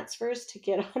height transfers to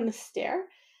get on the stair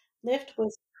lift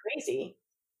was crazy.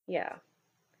 Yeah.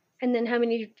 And then how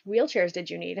many wheelchairs did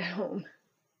you need at home?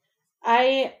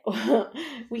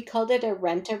 We called it a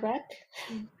rent-a-wreck.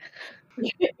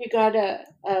 You got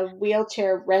a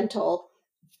wheelchair rental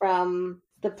from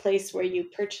the place where you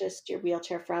purchased your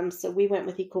wheelchair from. So we went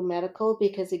with Eco Medical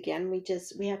because, again,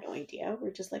 we had no idea.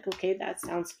 We're just like, okay, that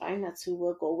sounds fine. That's who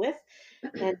we'll go with.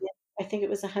 And I think it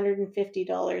was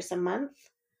 $150 a month.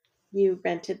 You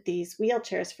rented these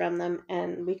wheelchairs from them,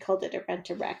 and we called it a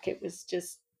rent-a-wreck. It was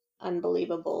just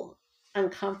unbelievable,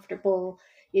 uncomfortable.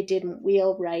 You didn't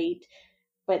wheel right,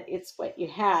 but it's what you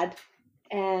had.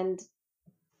 And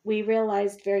we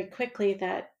realized very quickly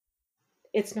that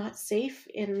it's not safe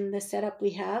in the setup we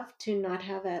have to not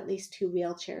have at least two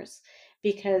wheelchairs,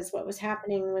 because what was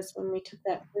happening was when we took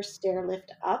that first stair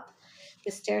lift up,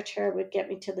 the stair chair would get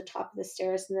me to the top of the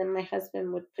stairs, and then my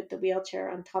husband would put the wheelchair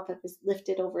on top of his, lift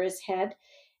it over his head,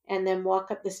 and then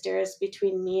walk up the stairs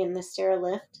between me and the stair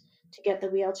lift to get the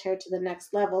wheelchair to the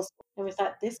next level. And we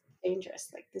thought, this is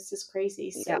dangerous, like this is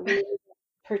crazy. So we ended up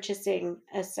purchasing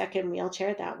a second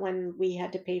wheelchair. That one we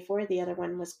had to pay for. The other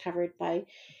one was covered by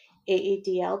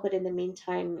AADL, but in the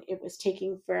meantime, it was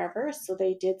taking forever. So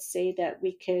they did say that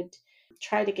we could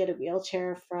try to get a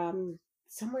wheelchair from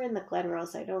somewhere in the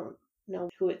Glenrose. I don't know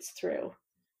who it's through.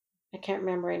 I can't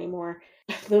remember anymore.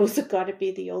 Those have got to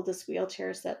be the oldest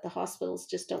wheelchairs that the hospitals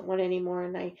just don't want anymore.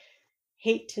 And I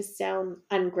hate to sound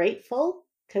ungrateful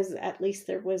because at least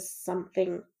there was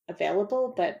something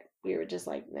available, but we were just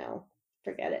like, no,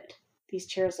 forget it. These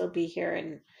chairs will be here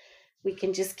and we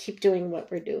can just keep doing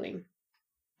what we're doing.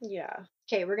 Yeah.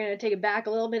 Okay, we're gonna take it back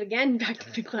a little bit again, back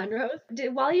to the Glenrose.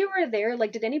 While you were there,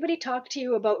 like, did anybody talk to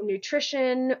you about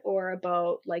nutrition or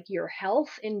about like your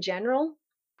health in general?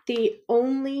 The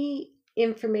only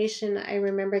information I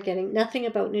remember getting, nothing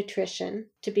about nutrition,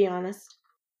 to be honest.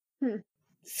 Hmm.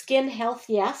 Skin health,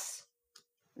 yes.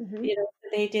 Mm-hmm. You know,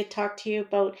 they did talk to you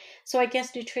about, so I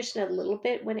guess nutrition a little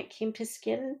bit when it came to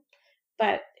skin,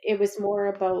 but it was more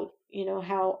about, you know,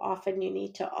 how often you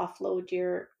need to offload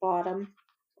your bottom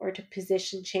or to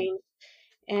position change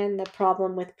and the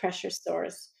problem with pressure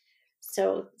sores.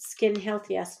 So skin health,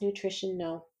 yes. Nutrition,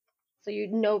 no. So you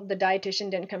know the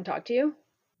dietitian didn't come talk to you?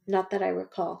 Not that I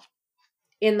recall.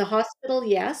 In the hospital,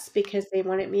 yes, because they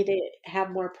wanted me to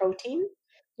have more protein,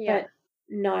 Yeah. but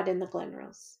not in the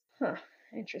Glenrose. Huh.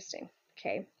 Interesting.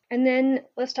 Okay. And then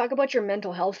let's talk about your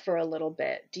mental health for a little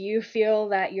bit. Do you feel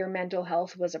that your mental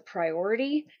health was a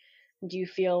priority? Do you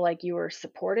feel like you were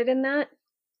supported in that?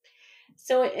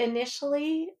 So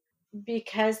initially,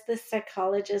 because the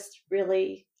psychologist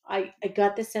really, I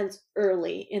got the sense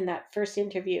early in that first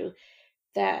interview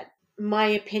that my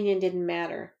opinion didn't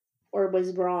matter or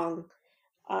was wrong.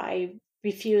 I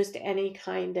refused any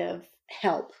kind of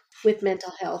help with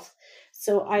mental health.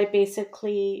 So I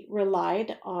basically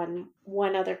relied on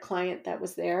one other client that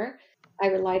was there. I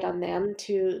relied on them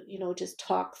to, you know, just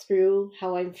talk through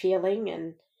how I'm feeling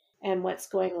and what's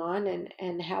going on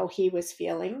and how he was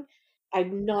feeling.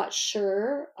 I'm not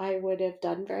sure I would have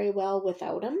done very well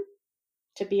without him,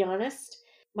 to be honest.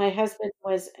 My husband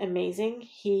was amazing.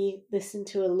 He listened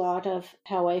to a lot of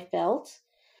how I felt.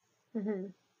 Mm-hmm.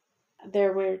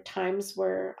 There were times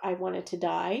where I wanted to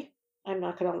die. I'm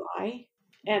not going to lie.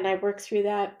 And I worked through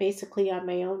that basically on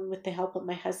my own with the help of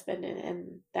my husband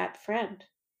and that friend.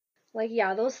 Like,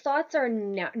 yeah, those thoughts are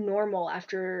normal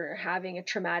after having a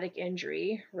traumatic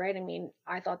injury, right? I mean,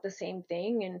 I thought the same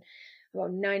thing, and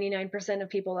about 99% of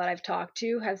people that I've talked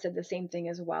to have said the same thing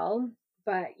as well.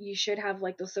 But you should have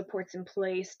like those supports in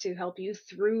place to help you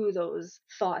through those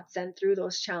thoughts and through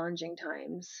those challenging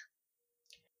times.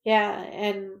 Yeah,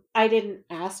 and I didn't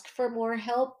ask for more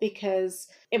help because,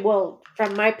 well,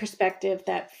 from my perspective,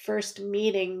 that first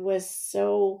meeting was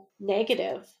so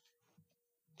negative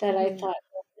that I Hmm. thought,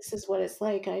 well, this is what it's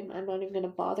like. I'm not even going to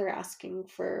bother asking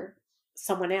for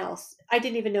someone else. I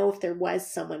didn't even know if there was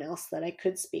someone else that I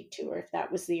could speak to or if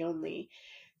that was the only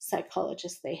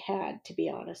psychologist they had, to be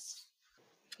honest.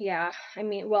 Yeah, I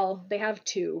mean, well, they have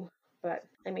two, but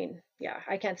I mean, yeah,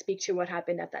 I can't speak to what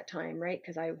happened at that time, right?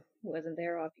 Because I wasn't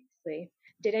there, obviously.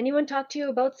 Did anyone talk to you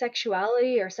about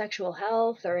sexuality or sexual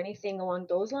health or anything along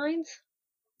those lines?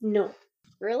 No,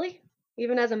 Really?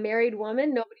 Even as a married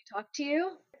woman, nobody talked to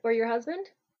you or your husband?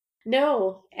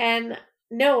 no, and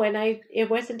no, and it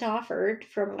wasn't offered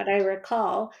from what I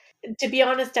recall. To be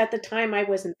honest, at the time, I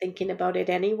wasn't thinking about it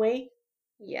anyway.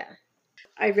 Yeah.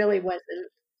 I really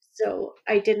wasn't. So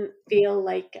I didn't feel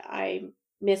like I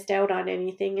missed out on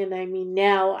anything. And I mean,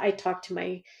 now I talk to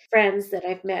my friends that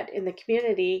I've met in the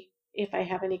community if I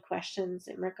have any questions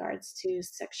in regards to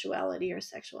sexuality or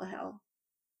sexual health.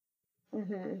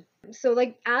 So,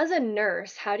 like, as a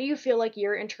nurse, how do you feel like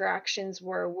your interactions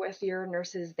were with your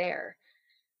nurses there?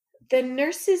 The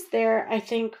nurses there, I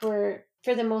think, were,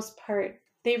 for the most part,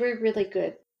 they were really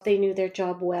good. They knew their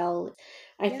job well.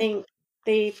 I Yeah. think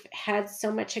they've had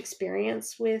so much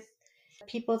experience with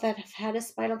people that have had a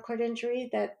spinal cord injury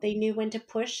that they knew when to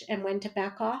push and when to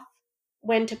back off,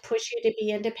 when to push you to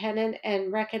be independent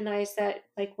and recognize that,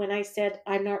 like when I said,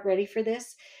 I'm not ready for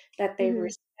this, that they Hmm.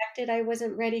 respected I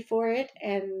wasn't ready for it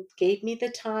and gave me the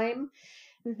time,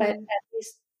 but Hmm. at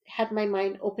least had my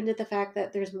mind open to the fact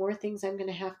that there's more things I'm going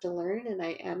to have to learn and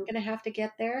I am going to have to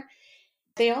get there.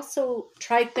 They also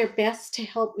tried their best to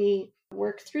help me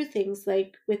work through things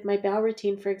like with my bowel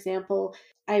routine, for example.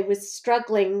 I was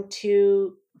struggling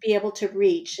to be able to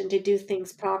reach and to do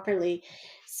things properly.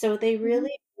 So they Hmm.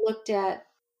 really looked at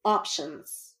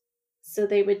options. So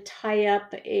they would tie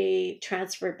up a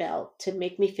transfer belt to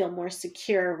make me feel more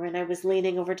secure when I was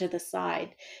leaning over to the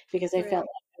side because I felt Right.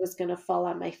 like I was going to fall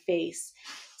on my face.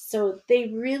 So they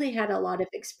really had a lot of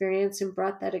experience and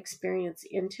brought that experience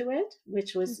into it,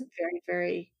 which was Hmm. very,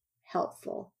 very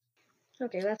helpful.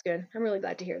 Okay, that's good. I'm really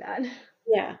glad to hear that.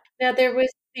 Yeah. Now there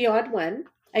was the odd one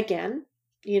again,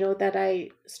 you know, that I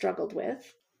struggled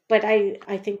with, but I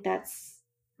think that's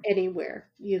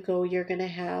anywhere you go, you're going to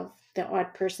have the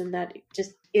odd person that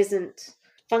just isn't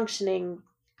functioning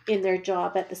in their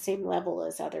job at the same level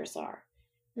as others are.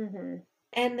 Mm-hmm.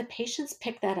 And the patients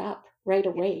pick that up right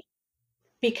away,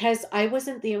 because I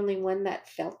wasn't the only one that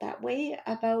felt that way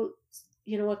about,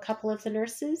 a couple of the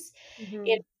nurses. Mm-hmm.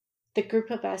 In the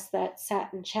group of us that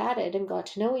sat and chatted and got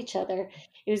to know each other,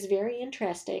 it was very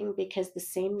interesting because the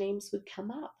same names would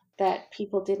come up that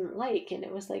people didn't like. And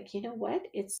it was like, you know what?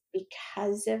 It's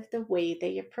because of the way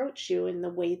they approach you and the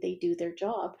way they do their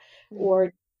job, Mm-hmm.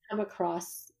 or come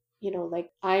across, like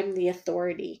I'm the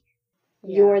authority.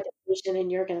 Yeah. You're the patient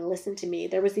and you're going to listen to me.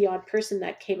 There was the odd person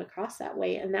that came across that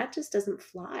way, and that just doesn't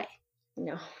fly.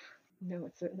 No, no,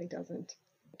 it certainly doesn't.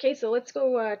 Okay, so let's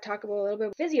go talk about a little bit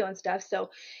of physio and stuff.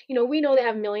 So, we know they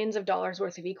have millions of dollars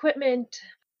worth of equipment.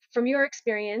 From your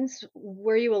experience,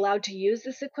 were you allowed to use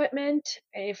this equipment?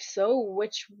 And if so,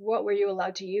 what were you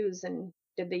allowed to use, and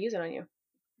did they use it on you?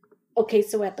 Okay,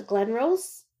 so at the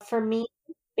Glenrose, for me,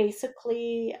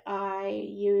 basically, I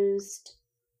used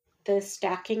the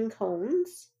stacking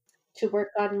cones to work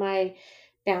on my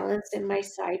balance and my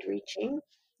side reaching.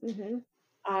 Mm-hmm.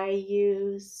 I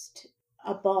used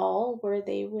a ball where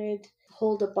they would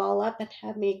hold a ball up and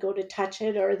have me go to touch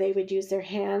it, or they would use their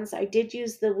hands. I did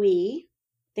use the Wii.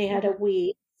 They had a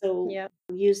Wii, so Yeah.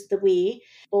 used the Wii.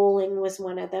 Bowling was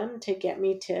one of them to get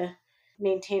me to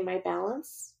maintain my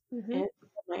balance Mm-hmm. and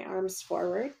put my arms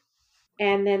forward.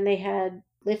 And then they had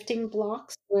lifting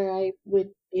blocks where I would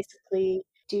basically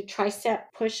do tricep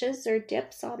pushes or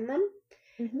dips on them.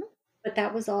 Mm-hmm. But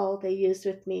that was all they used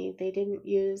with me. They didn't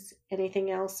use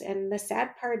anything else. And the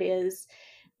sad part is,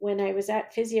 when I was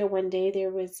at physio one day, there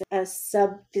was a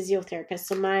sub physiotherapist.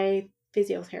 So my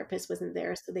physiotherapist wasn't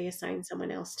there, so they assigned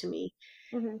someone else to me.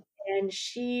 Mm-hmm. And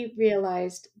she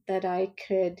realized that I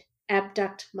could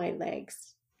abduct my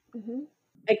legs Mm-hmm.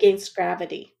 against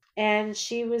gravity. And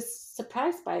she was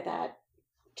surprised by that.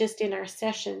 Just in our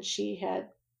session, she had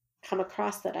come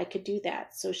across that I could do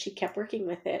that. So she kept working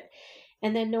with it.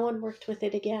 And then no one worked with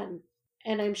it again.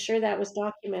 And I'm sure that was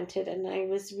documented. And I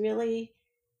was really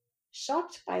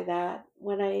shocked by that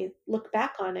when I look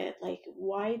back on it. Like,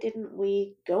 why didn't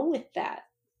we go with that?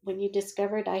 When you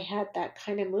discovered I had that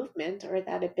kind of movement or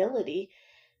that ability,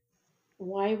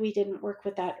 why we didn't work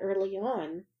with that early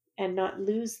on and not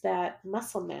lose that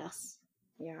muscle mass?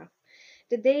 Yeah.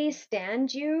 Did they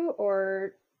stand you,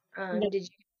 or No. did you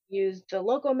use the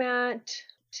Logomat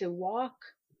to walk?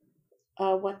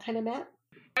 What kind of mat?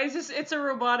 It's a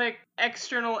robotic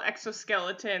external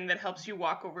exoskeleton that helps you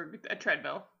walk over a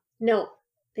treadmill. No,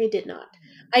 they did not.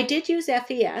 I did use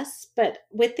FES, but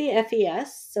with the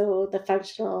FES, so the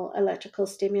functional electrical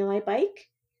stimuli bike,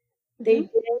 they Mm-hmm.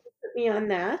 did put me on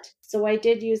that. So I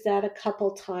did use that a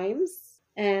couple times.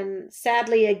 And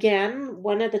sadly, again,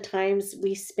 one of the times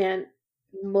we spent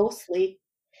mostly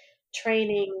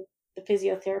training the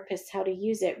physiotherapists how to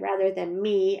use it rather than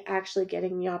me actually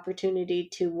getting the opportunity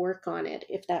to work on it,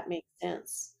 if that makes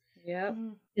sense. Yep. Mm-hmm.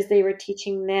 Because they were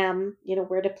teaching them,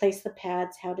 where to place the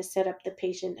pads, how to set up the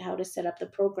patient, how to set up the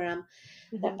program.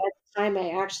 That Mm-hmm. by the time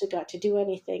I actually got to do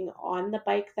anything on the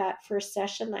bike that first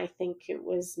session, I think it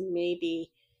was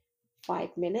maybe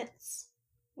 5 minutes.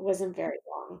 It wasn't very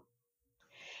long.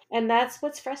 And that's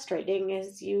what's frustrating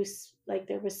is like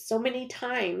there was so many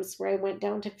times where I went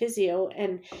down to physio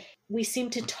and we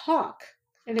seemed to talk.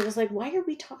 And it was like, why are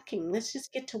we talking? Let's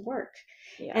just get to work.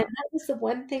 Yeah. And that was the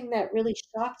one thing that really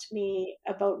shocked me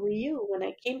about Ryu when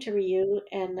I came to Ryu,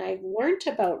 and I learned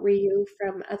about Ryu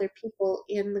from other people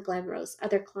in the Glenrose,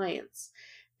 other clients,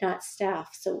 not staff.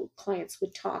 So clients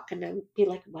would talk and I'd be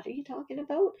like, what are you talking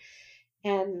about?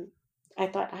 And I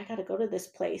thought, I got to go to this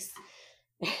place.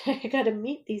 I got to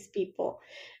meet these people.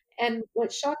 And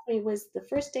what shocked me was the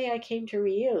first day I came to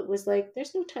Ryu, it was like,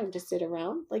 there's no time to sit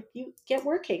around. Like, you get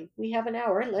working. We have an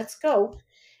hour. Let's go.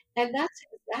 And that's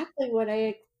exactly what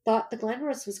I thought the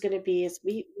Glenrose was going to be is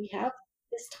we have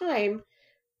this time.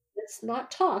 Let's not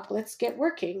talk. Let's get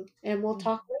working and we'll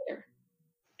talk later.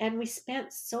 And we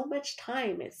spent so much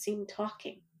time, it seemed,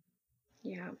 talking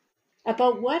Yeah.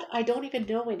 about what I don't even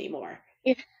know anymore.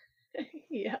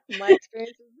 Yeah. My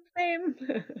experience is the same.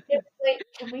 It's like,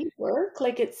 can we work?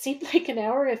 Like, it seemed like an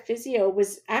hour of physio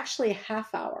was actually a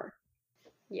half hour.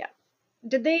 Yeah.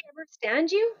 Did they ever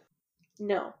stand you?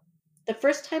 No. The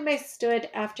first time I stood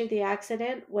after the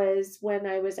accident was when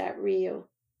I was at Rio.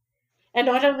 And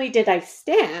not only did I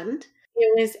stand,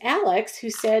 it was Alex who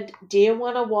said, do you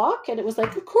want to walk? And it was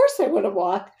like, of course I want to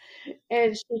walk.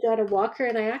 And she got a walker,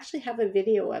 and I actually have a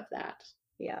video of that.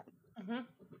 Yeah. Mm-hmm.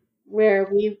 Where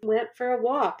we went for a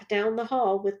walk down the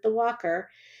hall with the walker,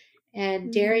 and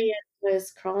Mhm. Darian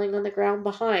was crawling on the ground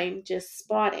behind, just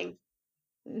spotting.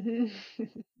 Mm-hmm.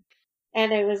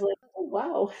 And I was like, oh,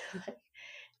 wow.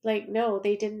 Like, no,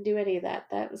 they didn't do any of that.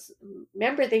 That was,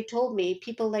 remember, they told me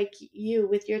people like you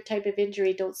with your type of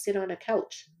injury don't sit on a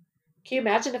couch. Can you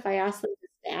imagine if I asked them to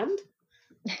stand?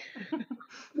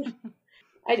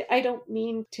 I don't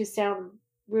mean to sound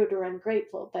rude or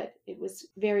ungrateful, but it was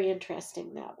very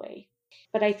interesting that way.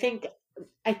 But I think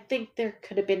there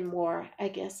could have been more, I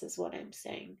guess is what I'm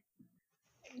saying.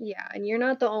 Yeah, and you're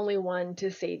not the only one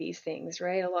to say these things,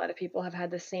 right? A lot of people have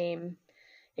had the same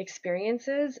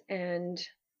experiences, and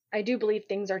I do believe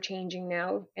things are changing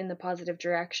now in the positive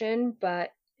direction,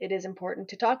 but it is important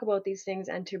to talk about these things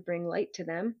and to bring light to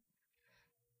them.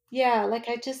 Yeah, like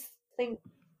I just think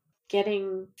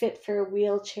getting fit for a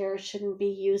wheelchair shouldn't be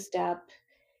used up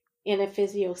in a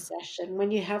physio session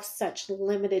when you have such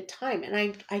limited time. And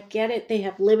I get it, they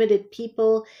have limited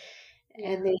people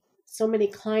and they have so many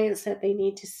clients that they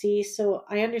need to see. So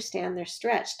I understand they're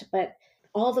stretched, but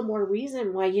all the more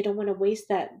reason why you don't want to waste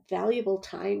that valuable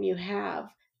time you have.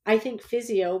 I think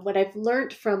physio, what I've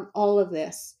learned from all of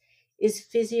this is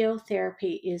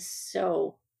physiotherapy is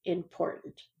so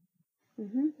important.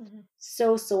 Mm-hmm.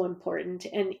 So important.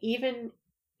 And even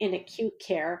in acute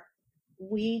care,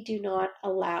 we do not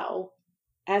allow,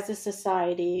 as a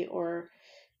society or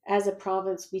as a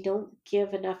province, we don't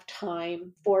give enough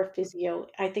time for physio.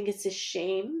 I think it's a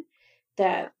shame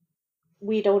that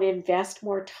we don't invest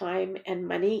more time and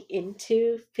money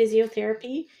into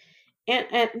physiotherapy,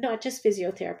 and not just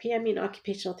physiotherapy, I mean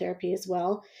occupational therapy as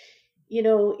well.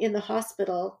 In the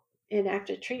hospital in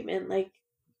active treatment, like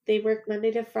they work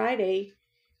Monday to Friday,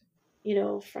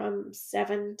 from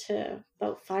 7 to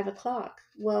about 5 o'clock.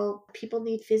 Well, people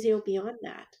need physio beyond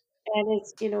that. And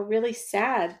it's, really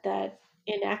sad that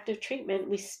in active treatment,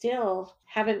 we still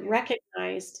haven't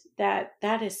recognized that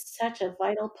that is such a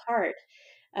vital part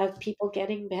of people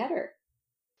getting better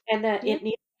and that Yeah. it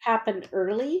needs to happen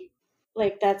early.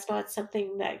 Like, that's not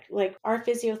something that, like, our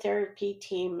physiotherapy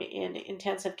team in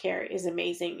intensive care is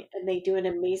amazing and they do an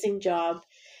amazing job.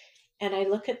 And I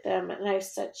look at them and I have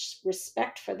such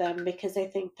respect for them because I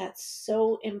think that's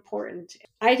so important.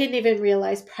 I didn't even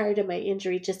realize prior to my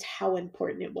injury just how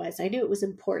important it was. I knew it was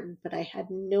important, but I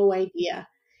had no idea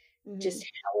Mm-hmm. just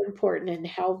how important and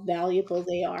how valuable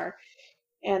they are.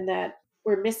 And that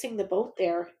we're missing the boat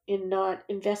there in not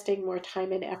investing more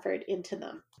time and effort into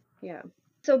them. Yeah.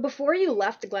 So before you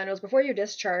left the Glenrose, before you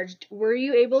discharged, were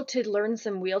you able to learn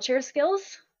some wheelchair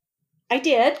skills? I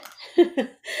did.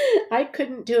 I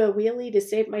couldn't do a wheelie to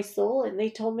save my soul, and they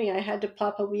told me I had to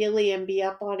pop a wheelie and be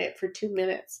up on it for 2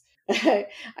 minutes. I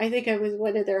think I was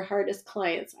one of their hardest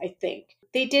clients, I think.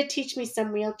 They did teach me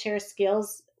some wheelchair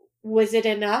skills. Was it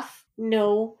enough?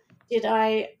 No. Did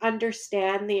I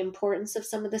understand the importance of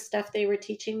some of the stuff they were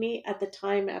teaching me at the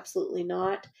time? Absolutely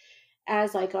not.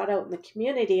 As I got out in the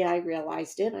community, I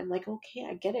realized it. I'm like, okay,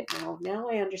 I get it now. Now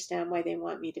I understand why they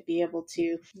want me to be able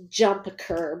to jump a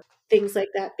curb, things like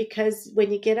that. Because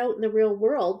when you get out in the real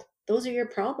world, those are your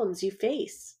problems you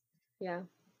face. Yeah.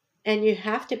 And you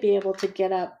have to be able to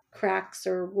get up cracks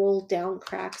or roll down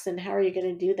cracks. And how are you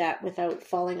going to do that without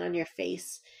falling on your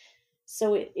face?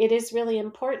 So it is really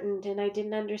important. And I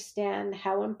didn't understand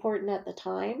how important at the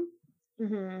time.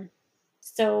 Mm-hmm.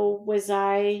 So was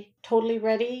I totally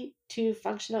ready to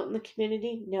function out in the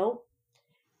community? No.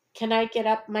 Can I get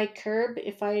up my curb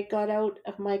if I got out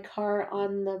of my car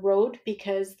on the road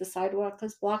because the sidewalk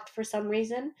was blocked for some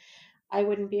reason? I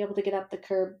wouldn't be able to get up the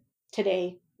curb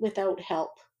today without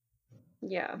help.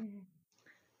 Yeah.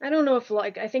 I don't know if,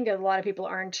 like, I think a lot of people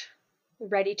aren't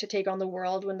ready to take on the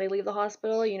world when they leave the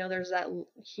hospital. There's that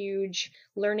huge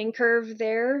learning curve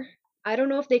there. I don't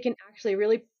know if they can actually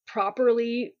really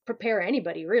properly prepare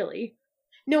anybody, really.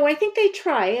 No, I think they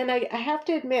try, and I have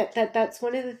to admit that that's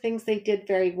one of the things they did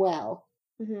very well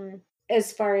Mm-hmm.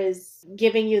 as far as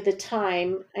giving you the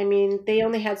time. I mean, they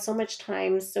only had so much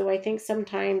time, so I think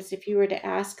sometimes if you were to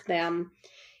ask them,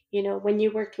 when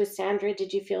you worked with Sandra,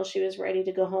 did you feel she was ready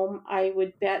to go home? I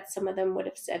would bet some of them would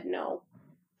have said no,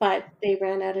 but they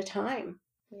ran out of time.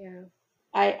 Yeah.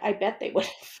 I bet they would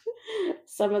have.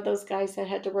 Some of those guys that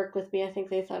had to work with me, I think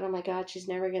they thought, oh my God, she's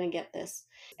never going to get this.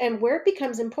 And where it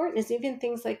becomes important is even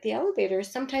things like the elevator.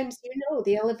 Sometimes,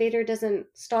 the elevator doesn't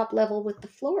stop level with the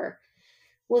floor.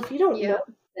 Well, if you don't Yeah. know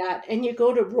that and you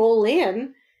go to roll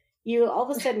in, you all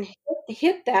of a sudden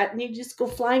hit that and you just go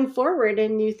flying forward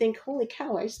and you think, holy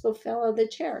cow, I just about fell out of the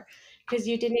chair because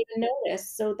you didn't even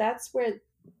notice. So that's where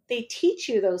they teach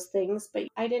you those things. But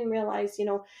I didn't realize,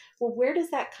 well, where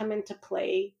does that come into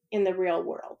play in the real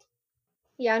world?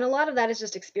 Yeah, and a lot of that is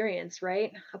just experience,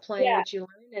 right? Applying Yeah. what you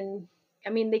learn. And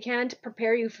I mean, they can't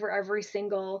prepare you for every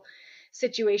single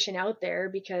situation out there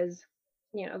because,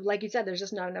 like you said, there's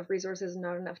just not enough resources and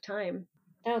not enough time.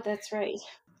 No, that's right.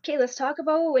 Okay, let's talk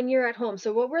about when you're at home.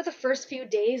 So what were the first few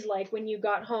days like when you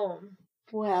got home?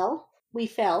 Well, we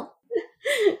fell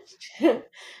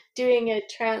doing a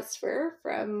transfer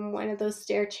from one of those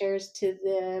stair chairs to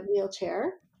the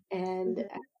wheelchair. And Mhm.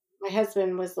 my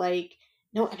husband was like,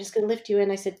 "No, I'm just going to lift you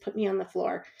in." I said, "Put me on the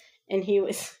floor." And he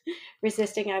was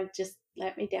resisting. I'm just,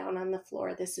 let me down on the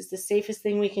floor. This is the safest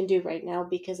thing we can do right now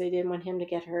because I didn't want him to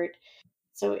get hurt.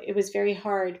 So it was very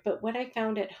hard. But what I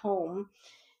found at home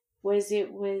was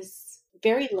it was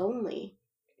very lonely.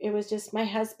 It was just my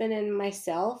husband and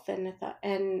myself, and I thought,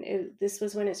 this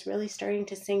was when it's really starting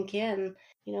to sink in.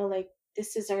 Like,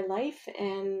 this is our life,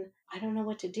 and I don't know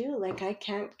what to do. Like, I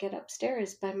can't get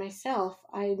upstairs by myself.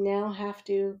 I now have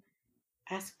to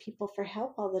ask people for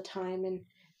help all the time, and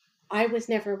I was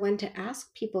never one to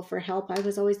ask people for help. I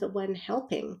was always the one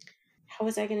helping. How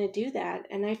was I going to do that?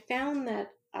 And I found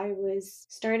that I was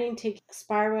starting to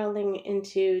spiraling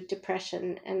into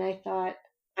depression, and I thought,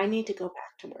 I need to go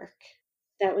back to work.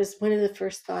 That was one of the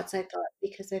first thoughts I thought,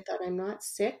 because I thought, I'm not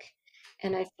sick.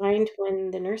 And I find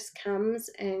when the nurse comes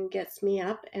and gets me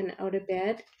up and out of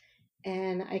bed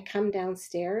and I come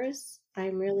downstairs,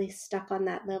 I'm really stuck on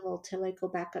that level till I go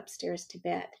back upstairs to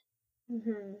bed.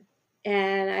 Mhm.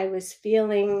 And I was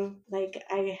feeling like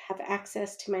I have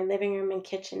access to my living room and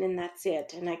kitchen, and that's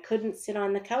it. And I couldn't sit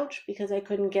on the couch because I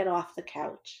couldn't get off the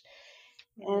couch.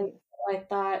 And Right. I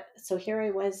thought, so here I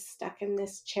was stuck in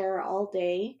this chair all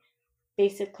day,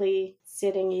 basically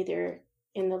sitting either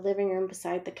in the living room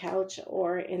beside the couch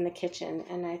or in the kitchen.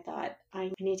 And I thought,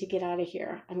 I need to get out of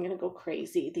here. I'm going to go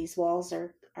crazy. These walls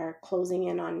are closing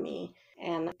in on me,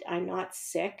 and I'm not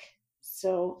sick.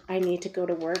 So I need to go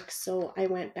to work. So I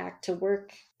went back to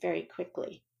work very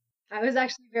quickly. I was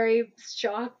actually very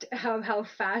shocked how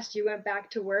fast you went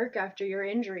back to work after your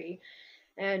injury.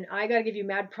 And I got to give you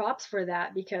mad props for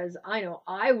that because I know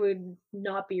I would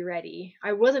not be ready.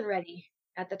 I wasn't ready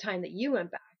at the time that you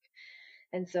went back.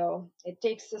 And so it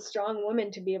takes a strong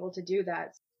woman to be able to do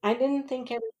that. I didn't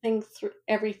think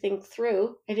everything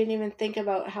through. I didn't even think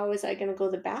about how was I going to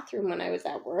go to the bathroom when I was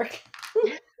at work.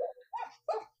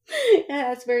 Yeah,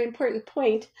 that's a very important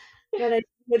point. But I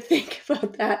would think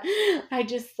about that. I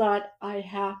just thought, I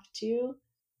have to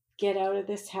get out of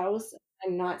this house.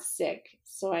 I'm not sick,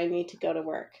 so I need to go to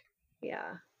work.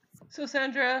 Yeah. So,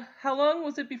 Sandra, how long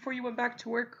was it before you went back to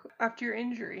work after your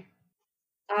injury?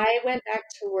 I went back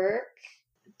to work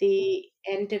the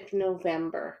end of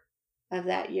November of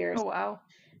that year. Oh, wow.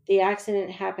 The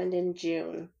accident happened in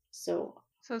June. So,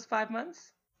 So it's 5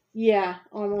 months? yeah,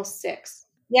 almost 6.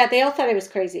 Yeah, they all thought I was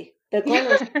crazy. The coroner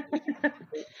was,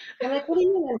 I'm like, what do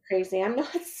you mean I'm crazy? I'm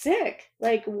not sick.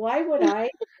 Like, why would I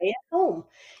stay at home?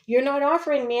 You're not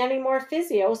offering me any more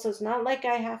physio, so it's not like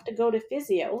I have to go to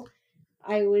physio.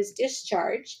 I was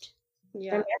discharged from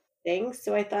Yeah. everything,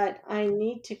 so I thought, I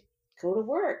need to go to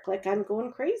work. Like, I'm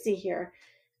going crazy here.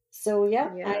 So,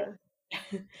 yeah, Yeah.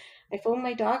 I phoned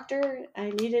my doctor.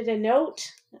 I needed a note.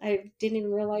 I didn't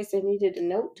even realize I needed a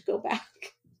note to go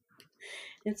back.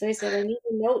 And so I said, I need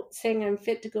a note saying I'm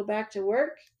fit to go back to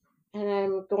work, and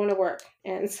I'm going to work.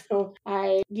 And so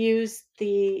I used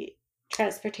the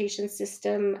transportation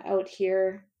system out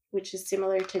here, which is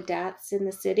similar to DATS in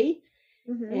the city,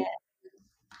 and Mhm.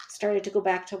 started to go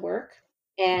back to work.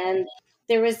 And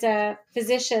there was a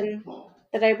physician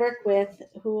that I work with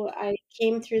who I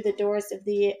came through the doors of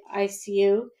the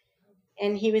ICU,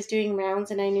 and he was doing rounds,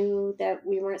 and I knew that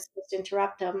we weren't supposed to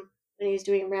interrupt him when he was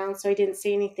doing rounds, so I didn't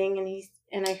say anything.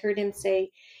 And I heard him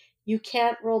say, "You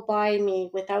can't roll by me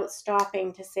without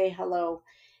stopping to say hello."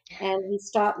 And he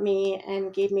stopped me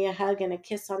and gave me a hug and a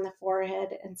kiss on the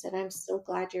forehead and said, "I'm so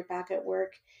glad you're back at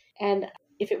work." And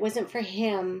if it wasn't for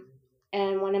him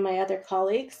and one of my other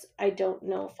colleagues, I don't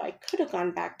know if I could have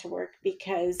gone back to work,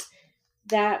 because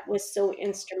that was so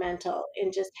instrumental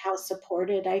in just how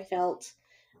supported I felt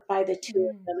by the two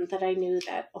of Mm. them, that I knew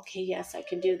that, okay, yes, I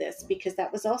can do this, because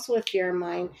that was also a fear of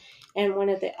mine. And one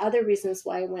of the other reasons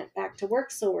why I went back to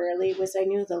work so early was I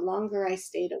knew the longer I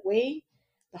stayed away,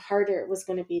 the harder it was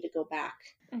going to be to go back.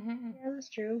 Mm-hmm. Yeah, that's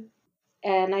true.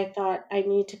 And I thought, I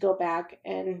need to go back.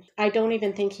 And I don't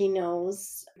even think he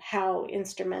knows how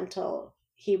instrumental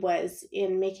he was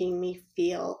in making me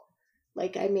feel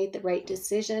like I made the right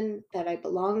decision, that I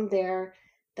belonged there,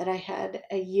 that I had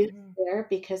a youth Mm-hmm. there,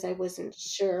 because I wasn't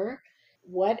sure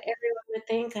what everyone would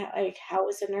think. Like, how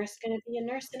is a nurse going to be a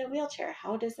nurse in a wheelchair?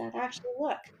 How does that actually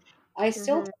look? I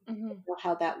still Mhm. don't Mm-hmm. know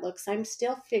how that looks. I'm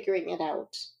still figuring it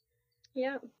out.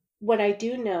 Yeah. What I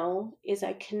do know is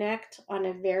I connect on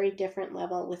a very different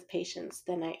level with patients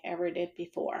than I ever did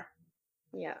before.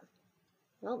 Yeah.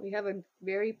 Well, we have a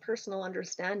very personal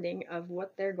understanding of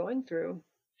what they're going through.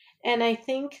 And I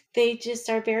think they just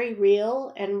are very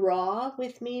real and raw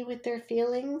with me with their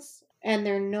feelings, and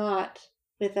they're not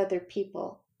with other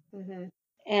people. Mm-hmm.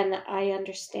 And I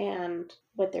understand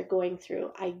what they're going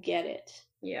through. I get it.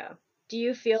 Yeah. Do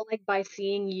you feel like by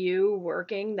seeing you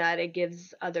working that it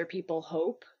gives other people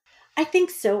hope? I think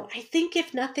so. I think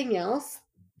if nothing else,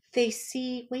 they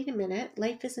see, wait a minute,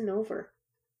 life isn't over.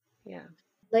 Yeah.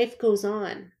 Life goes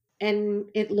on and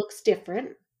it looks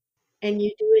different and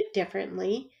you do it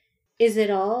differently. Is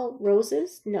it all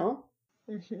roses? No.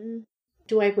 Mm-hmm.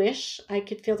 Do I wish I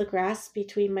could feel the grass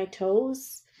between my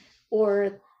toes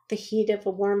or the heat of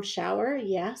a warm shower?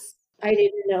 Yes. I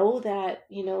didn't know that,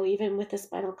 even with a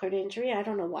spinal cord injury, I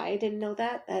don't know why I didn't know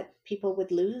that people would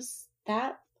lose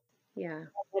that, Yeah.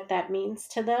 what that means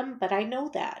to them, but I know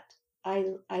that.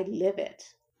 I live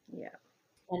it Yeah.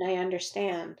 and I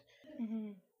understand.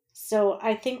 Mm-hmm. So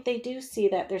I think they do see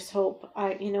that there's hope.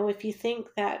 If you think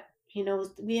that,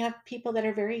 we have people that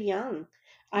are very young.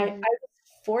 I Mm-hmm. was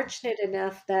fortunate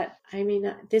enough that,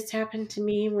 this happened to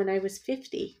me when I was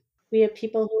 50. We have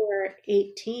people who are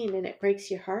 18 and it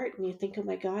breaks your heart and you think, oh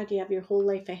my God, you have your whole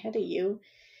life ahead of you.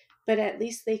 But at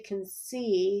least they can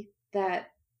see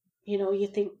that, you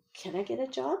think, can I get a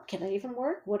job? Can I even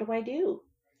work? What do I do?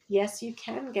 Yes, you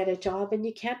can get a job and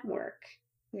you can work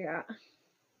Yeah.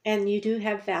 and you do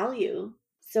have value.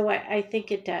 So I think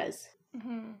it does.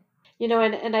 Mm-hmm.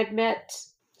 And I've met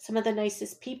some of the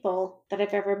nicest people that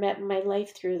I've ever met in my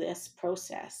life through this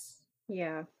process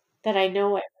Yeah. that I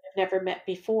know I've never met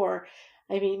before.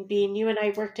 Being you and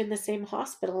I worked in the same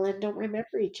hospital and don't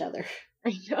remember each other.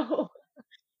 I know.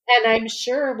 And I'm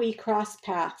sure we crossed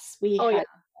paths. We Oh yeah.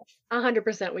 had,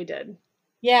 100% we did.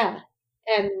 yeah.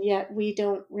 And yet we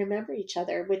don't remember each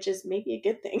other, which is maybe a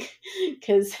good thing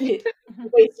because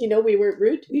ways we weren't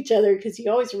rude to each other because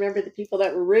you always remember the people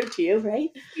that were rude to you, right?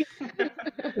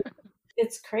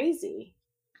 It's crazy.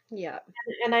 Yeah.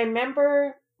 And I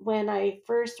remember when I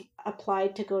first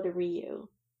applied to go to RIU,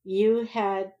 you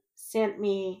had sent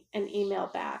me an email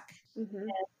back. Mm-hmm.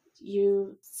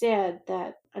 You said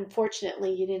that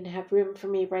unfortunately you didn't have room for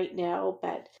me right now,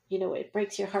 but it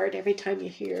breaks your heart every time you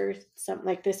hear something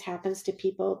like this happens to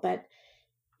people. But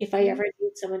if I ever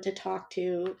need someone to talk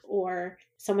to or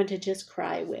someone to just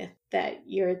cry with, that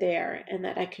you're there and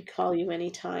that I could call you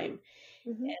anytime.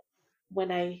 Mm-hmm.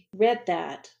 When I read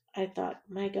that, I thought,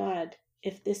 my God,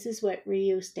 if this is what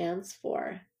RIU stands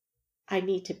for, I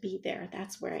need to be there.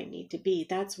 That's where I need to be.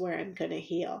 That's where I'm going to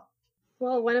heal.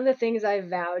 Well, one of the things I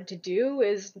vowed to do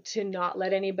is to not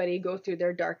let anybody go through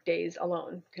their dark days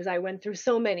alone, because I went through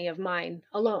so many of mine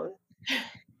alone.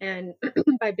 And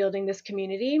by building this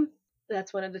community,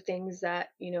 that's one of the things that,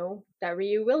 that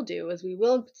RIU will do is we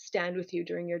will stand with you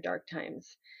during your dark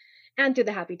times and through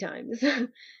the happy times.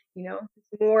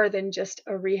 It's more than just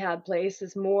a rehab place,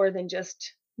 it's more than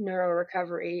just neuro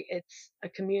recovery, it's a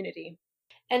community.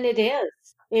 And it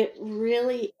is. It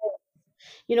really is.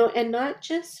 And not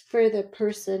just for the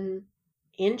person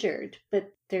injured,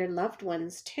 but their loved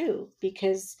ones too,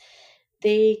 because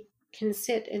they can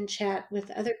sit and chat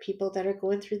with other people that are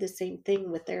going through the same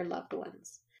thing with their loved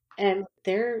ones. And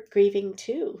they're grieving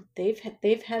too. They've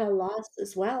had a loss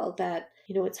as well that,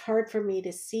 it's hard for me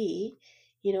to see,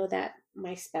 that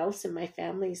my spouse and my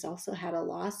family's also had a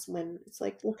loss when it's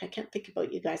like, look, I can't think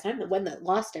about you guys. I'm the one that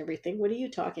lost everything. What are you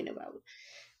talking about?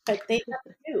 But they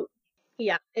have too.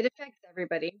 Yeah, it affects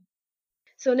everybody.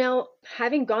 So now,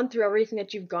 having gone through everything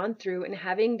that you've gone through and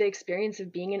having the experience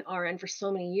of being an RN for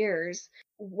so many years,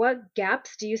 what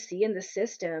gaps do you see in the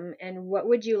system and what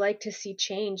would you like to see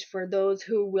change for those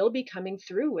who will be coming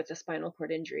through with a spinal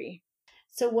cord injury?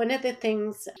 So one of the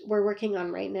things we're working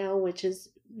on right now, which is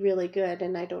really good,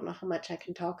 and I don't know how much I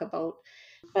can talk about,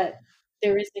 but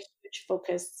there is a huge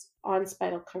focus on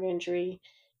spinal cord injury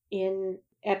in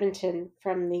Edmonton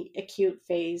from the acute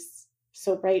phase.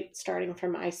 So right starting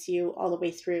from ICU all the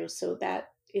way through. So that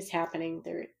is happening.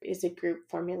 There is a group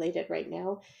formulated right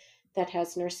now that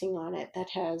has nursing on it, that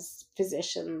has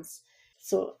physicians.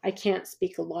 So I can't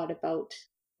speak a lot about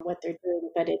what they're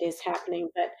doing, but it is happening.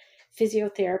 But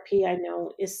physiotherapy, I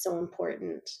know, is so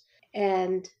important.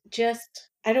 And just,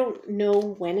 I don't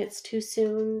know when it's too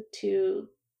soon to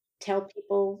tell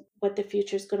people what the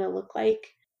future is going to look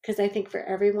like, because I think for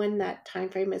everyone that time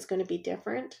frame is going to be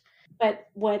different. But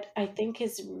what I think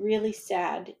is really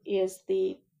sad is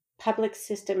the public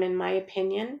system, in my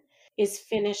opinion, is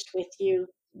finished with you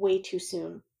way too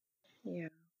soon. Yeah.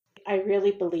 I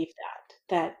really believe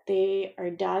that they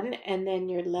are done and then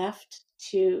you're left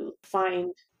to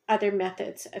find other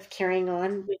methods of carrying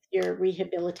on with your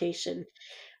rehabilitation.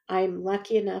 I'm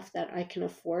lucky enough that I can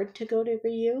afford to go to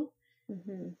RIU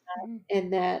Hmm.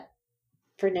 and that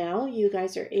for now, you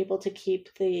guys are able to keep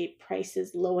the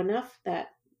prices low enough that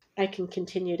I can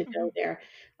continue to go there.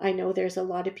 I know there's a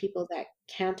lot of people that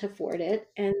can't afford it.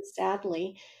 And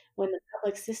sadly, when the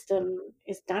public system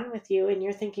is done with you and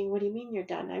you're thinking, what do you mean you're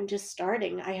done? I'm just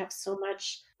starting. I have so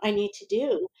much I need to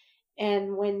do.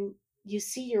 And when you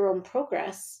see your own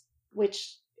progress,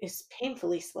 which is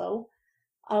painfully slow,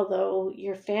 although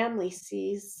your family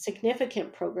sees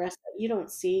significant progress that you don't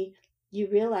see, you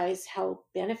realize how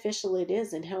beneficial it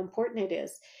is and how important it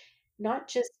is, not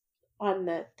just on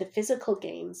the physical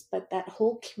gains, but that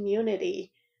whole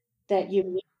community that you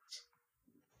meet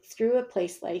through a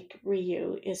place like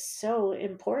Ryu is so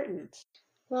important.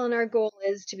 Well, and our goal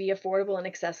is to be affordable and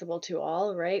accessible to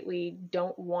all, right? We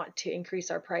don't want to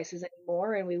increase our prices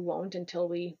anymore, and we won't until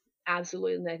we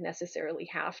absolutely necessarily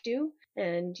have to.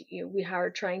 And we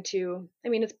are trying to, I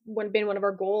mean, it's been one of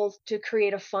our goals to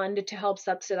create a fund to help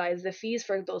subsidize the fees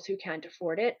for those who can't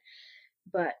afford it.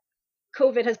 But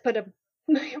COVID has put a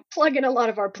plug in a lot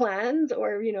of our plans,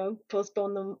 or,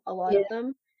 postpone them, a lot of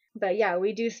them. But yeah,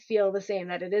 we do feel the same,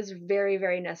 that it is very,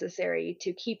 very necessary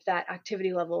to keep that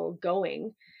activity level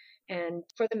going. And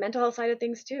for the mental health side of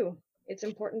things too, it's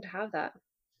important to have that.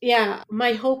 Yeah,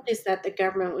 my hope is that the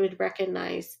government would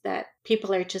recognize that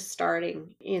people are just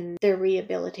starting in their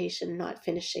rehabilitation, not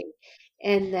finishing,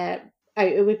 and that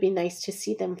it would be nice to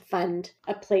see them fund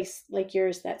a place like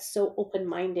yours that's so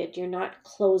open-minded. You're not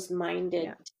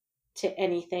closed-minded to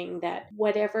anything, that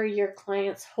whatever your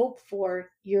clients hope for,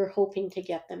 you're hoping to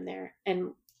get them there.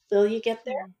 And will you get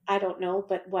there? I don't know,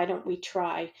 but why don't we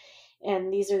try?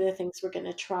 And these are the things we're going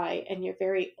to try. And you're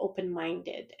very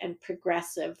open-minded and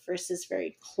progressive versus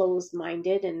very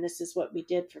closed-minded. And this is what we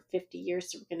did for 50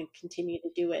 years. So we're going to continue to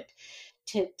do it,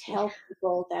 to tell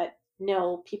people that,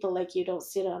 no, people like you don't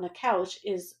sit on a couch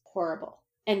is horrible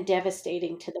and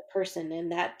devastating to the person.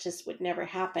 And that just would never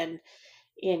happen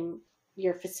in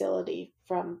your facility.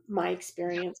 From my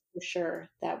experience, for sure,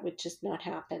 that would just not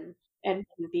happen and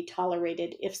wouldn't be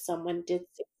tolerated if someone did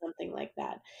say something like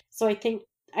that. So I think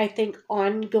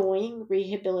ongoing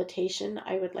rehabilitation,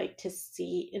 I would like to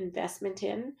see investment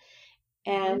in,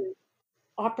 and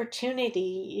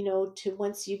opportunity, to,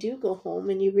 once you do go home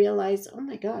and you realize, oh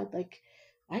my God, like,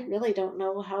 I really don't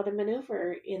know how to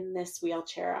maneuver in this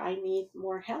wheelchair. I need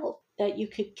more help. That you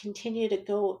could continue to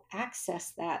go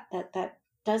access that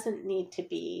doesn't need to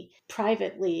be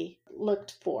privately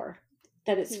looked for,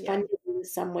 that it's funded in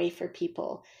some way for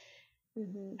people. I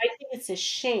think it's a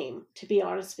shame, to be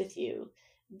honest with you,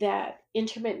 that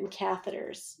intermittent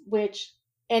catheters, which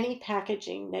any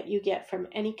packaging that you get from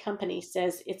any company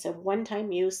says it's a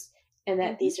one-time use and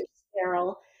that these are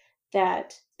sterile,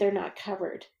 that they're not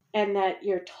covered, and that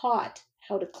you're taught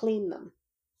how to clean them.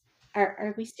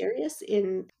 Are we serious?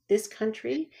 In this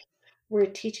country, we're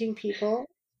teaching people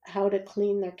how to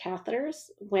clean their catheters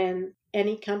when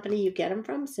any company you get them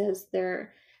from says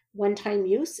they're one-time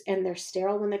use and they're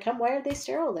sterile when they come. Why are they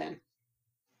sterile then?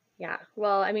 Yeah,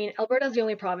 well, I mean, Alberta's the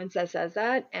only province that says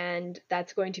that, and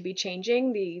that's going to be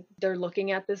changing. They're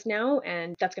looking at this now,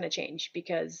 and that's going to change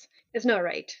because it's not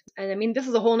right. And I mean, this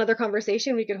is a whole nother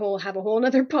conversation. We could have a whole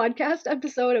nother podcast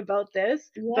episode about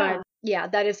this. But yeah,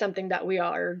 that is something that we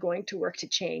are going to work to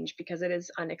change because it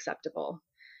is unacceptable.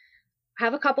 I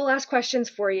have a couple last questions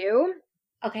for you.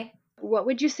 Okay. What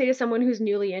would you say to someone who's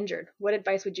newly injured? What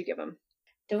advice would you give them?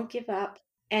 Don't give up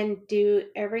and do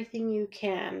everything you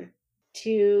can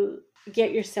to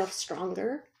get yourself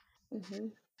stronger.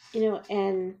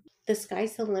 And the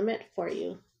sky's the limit for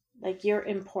you. Like, you're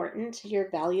important, you're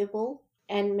valuable,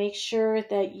 and make sure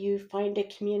that you find a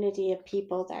community of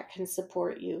people that can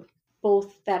support you,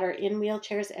 both that are in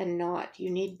wheelchairs and not. You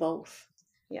need both.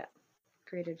 Yeah,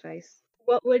 great advice.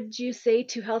 What would you say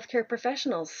to healthcare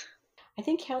professionals? I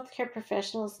think healthcare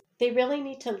professionals, they really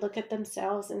need to look at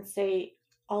themselves and say,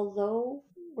 although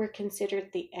we're considered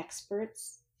the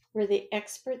experts, we're the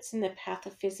experts in the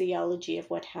pathophysiology of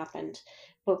what happened,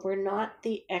 but we're not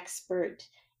the expert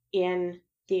in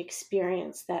the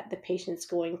experience that the patient's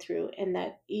going through, and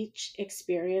that each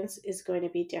experience is going to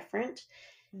be different.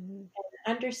 And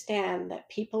understand that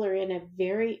people are in a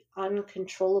very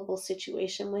uncontrollable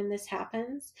situation when this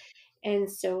happens.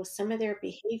 And so some of their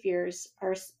behaviors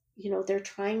are, they're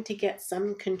trying to get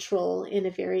some control in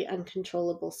a very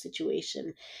uncontrollable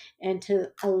situation, and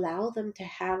to allow them to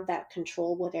have that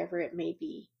control, whatever it may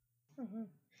be.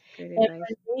 Great And advice.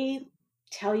 when they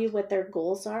tell you what their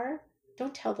goals are,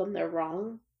 don't tell them they're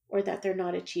wrong or that they're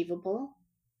not achievable.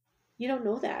 You don't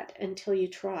know that until you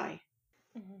try.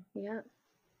 Yeah.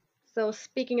 So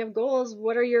speaking of goals,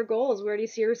 what are your goals? Where do you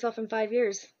see yourself in 5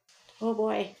 years? Oh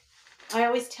boy. I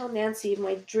always tell Nancy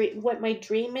what my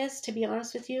dream is, to be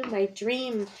honest with you. My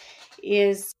dream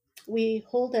is we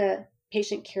hold a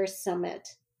patient care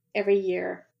summit every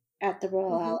year at the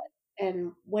Royal Mm-hmm. Allied.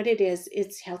 And what it is,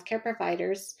 it's healthcare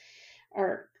providers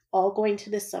are all going to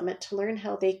the summit to learn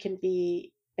how they can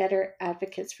be better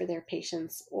advocates for their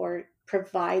patients or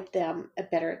provide them a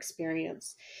better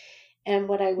experience. And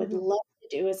what I would Mm-hmm. love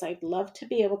to do is I'd love to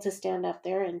be able to stand up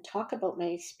there and talk about my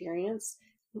experience,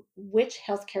 which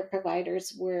healthcare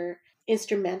providers were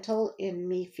instrumental in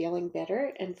me feeling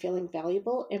better and feeling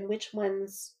valuable, and which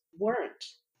ones weren't,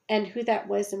 and who that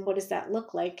was, and what does that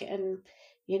look like. And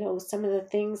some of the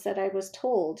things that I was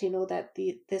told, that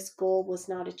this goal was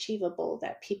not achievable,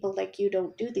 that people like you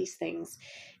don't do these things.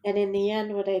 And in the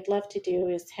end, what I'd love to do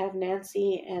is have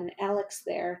Nancy and Alex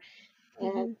there,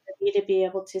 and Mm-hmm. for me to be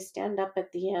able to stand up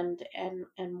at the end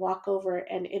and walk over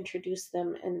and introduce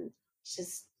them and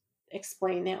just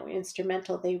explain how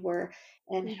instrumental they were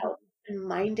and Mm-hmm. how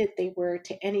minded they were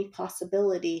to any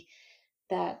possibility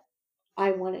that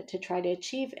I wanted to try to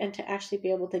achieve, and to actually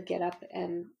be able to get up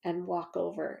and walk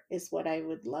over is what I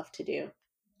would love to do.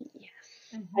 Yes.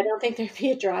 I don't think there'd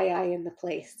be a dry eye in the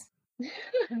place.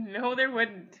 No, there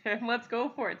wouldn't. Let's go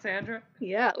for it, Sandra.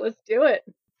 Yeah, let's do it.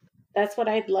 That's what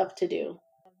I'd love to do.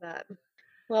 Love that.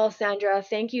 Well, Sandra,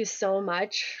 thank you so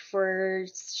much for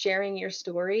sharing your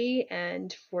story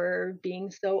and for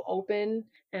being so open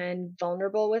and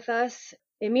vulnerable with us.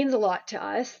 It means a lot to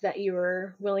us that you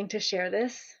were willing to share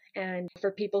this. And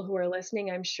for people who are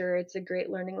listening, I'm sure it's a great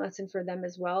learning lesson for them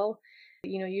as well.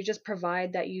 You just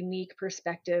provide that unique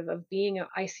perspective of being an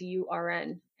ICU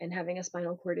RN and having a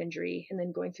spinal cord injury and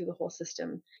then going through the whole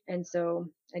system. And so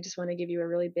I just want to give you a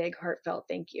really big, heartfelt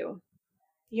thank you.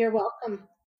 You're welcome.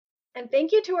 And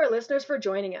thank you to our listeners for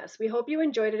joining us. We hope you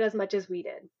enjoyed it as much as we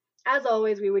did. As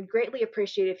always, we would greatly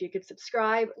appreciate if you could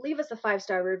subscribe, leave us a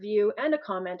 5-star review, and a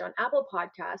comment on Apple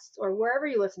Podcasts or wherever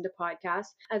you listen to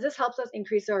podcasts, as this helps us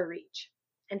increase our reach.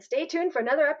 And stay tuned for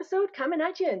another episode coming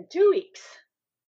at you in 2 weeks.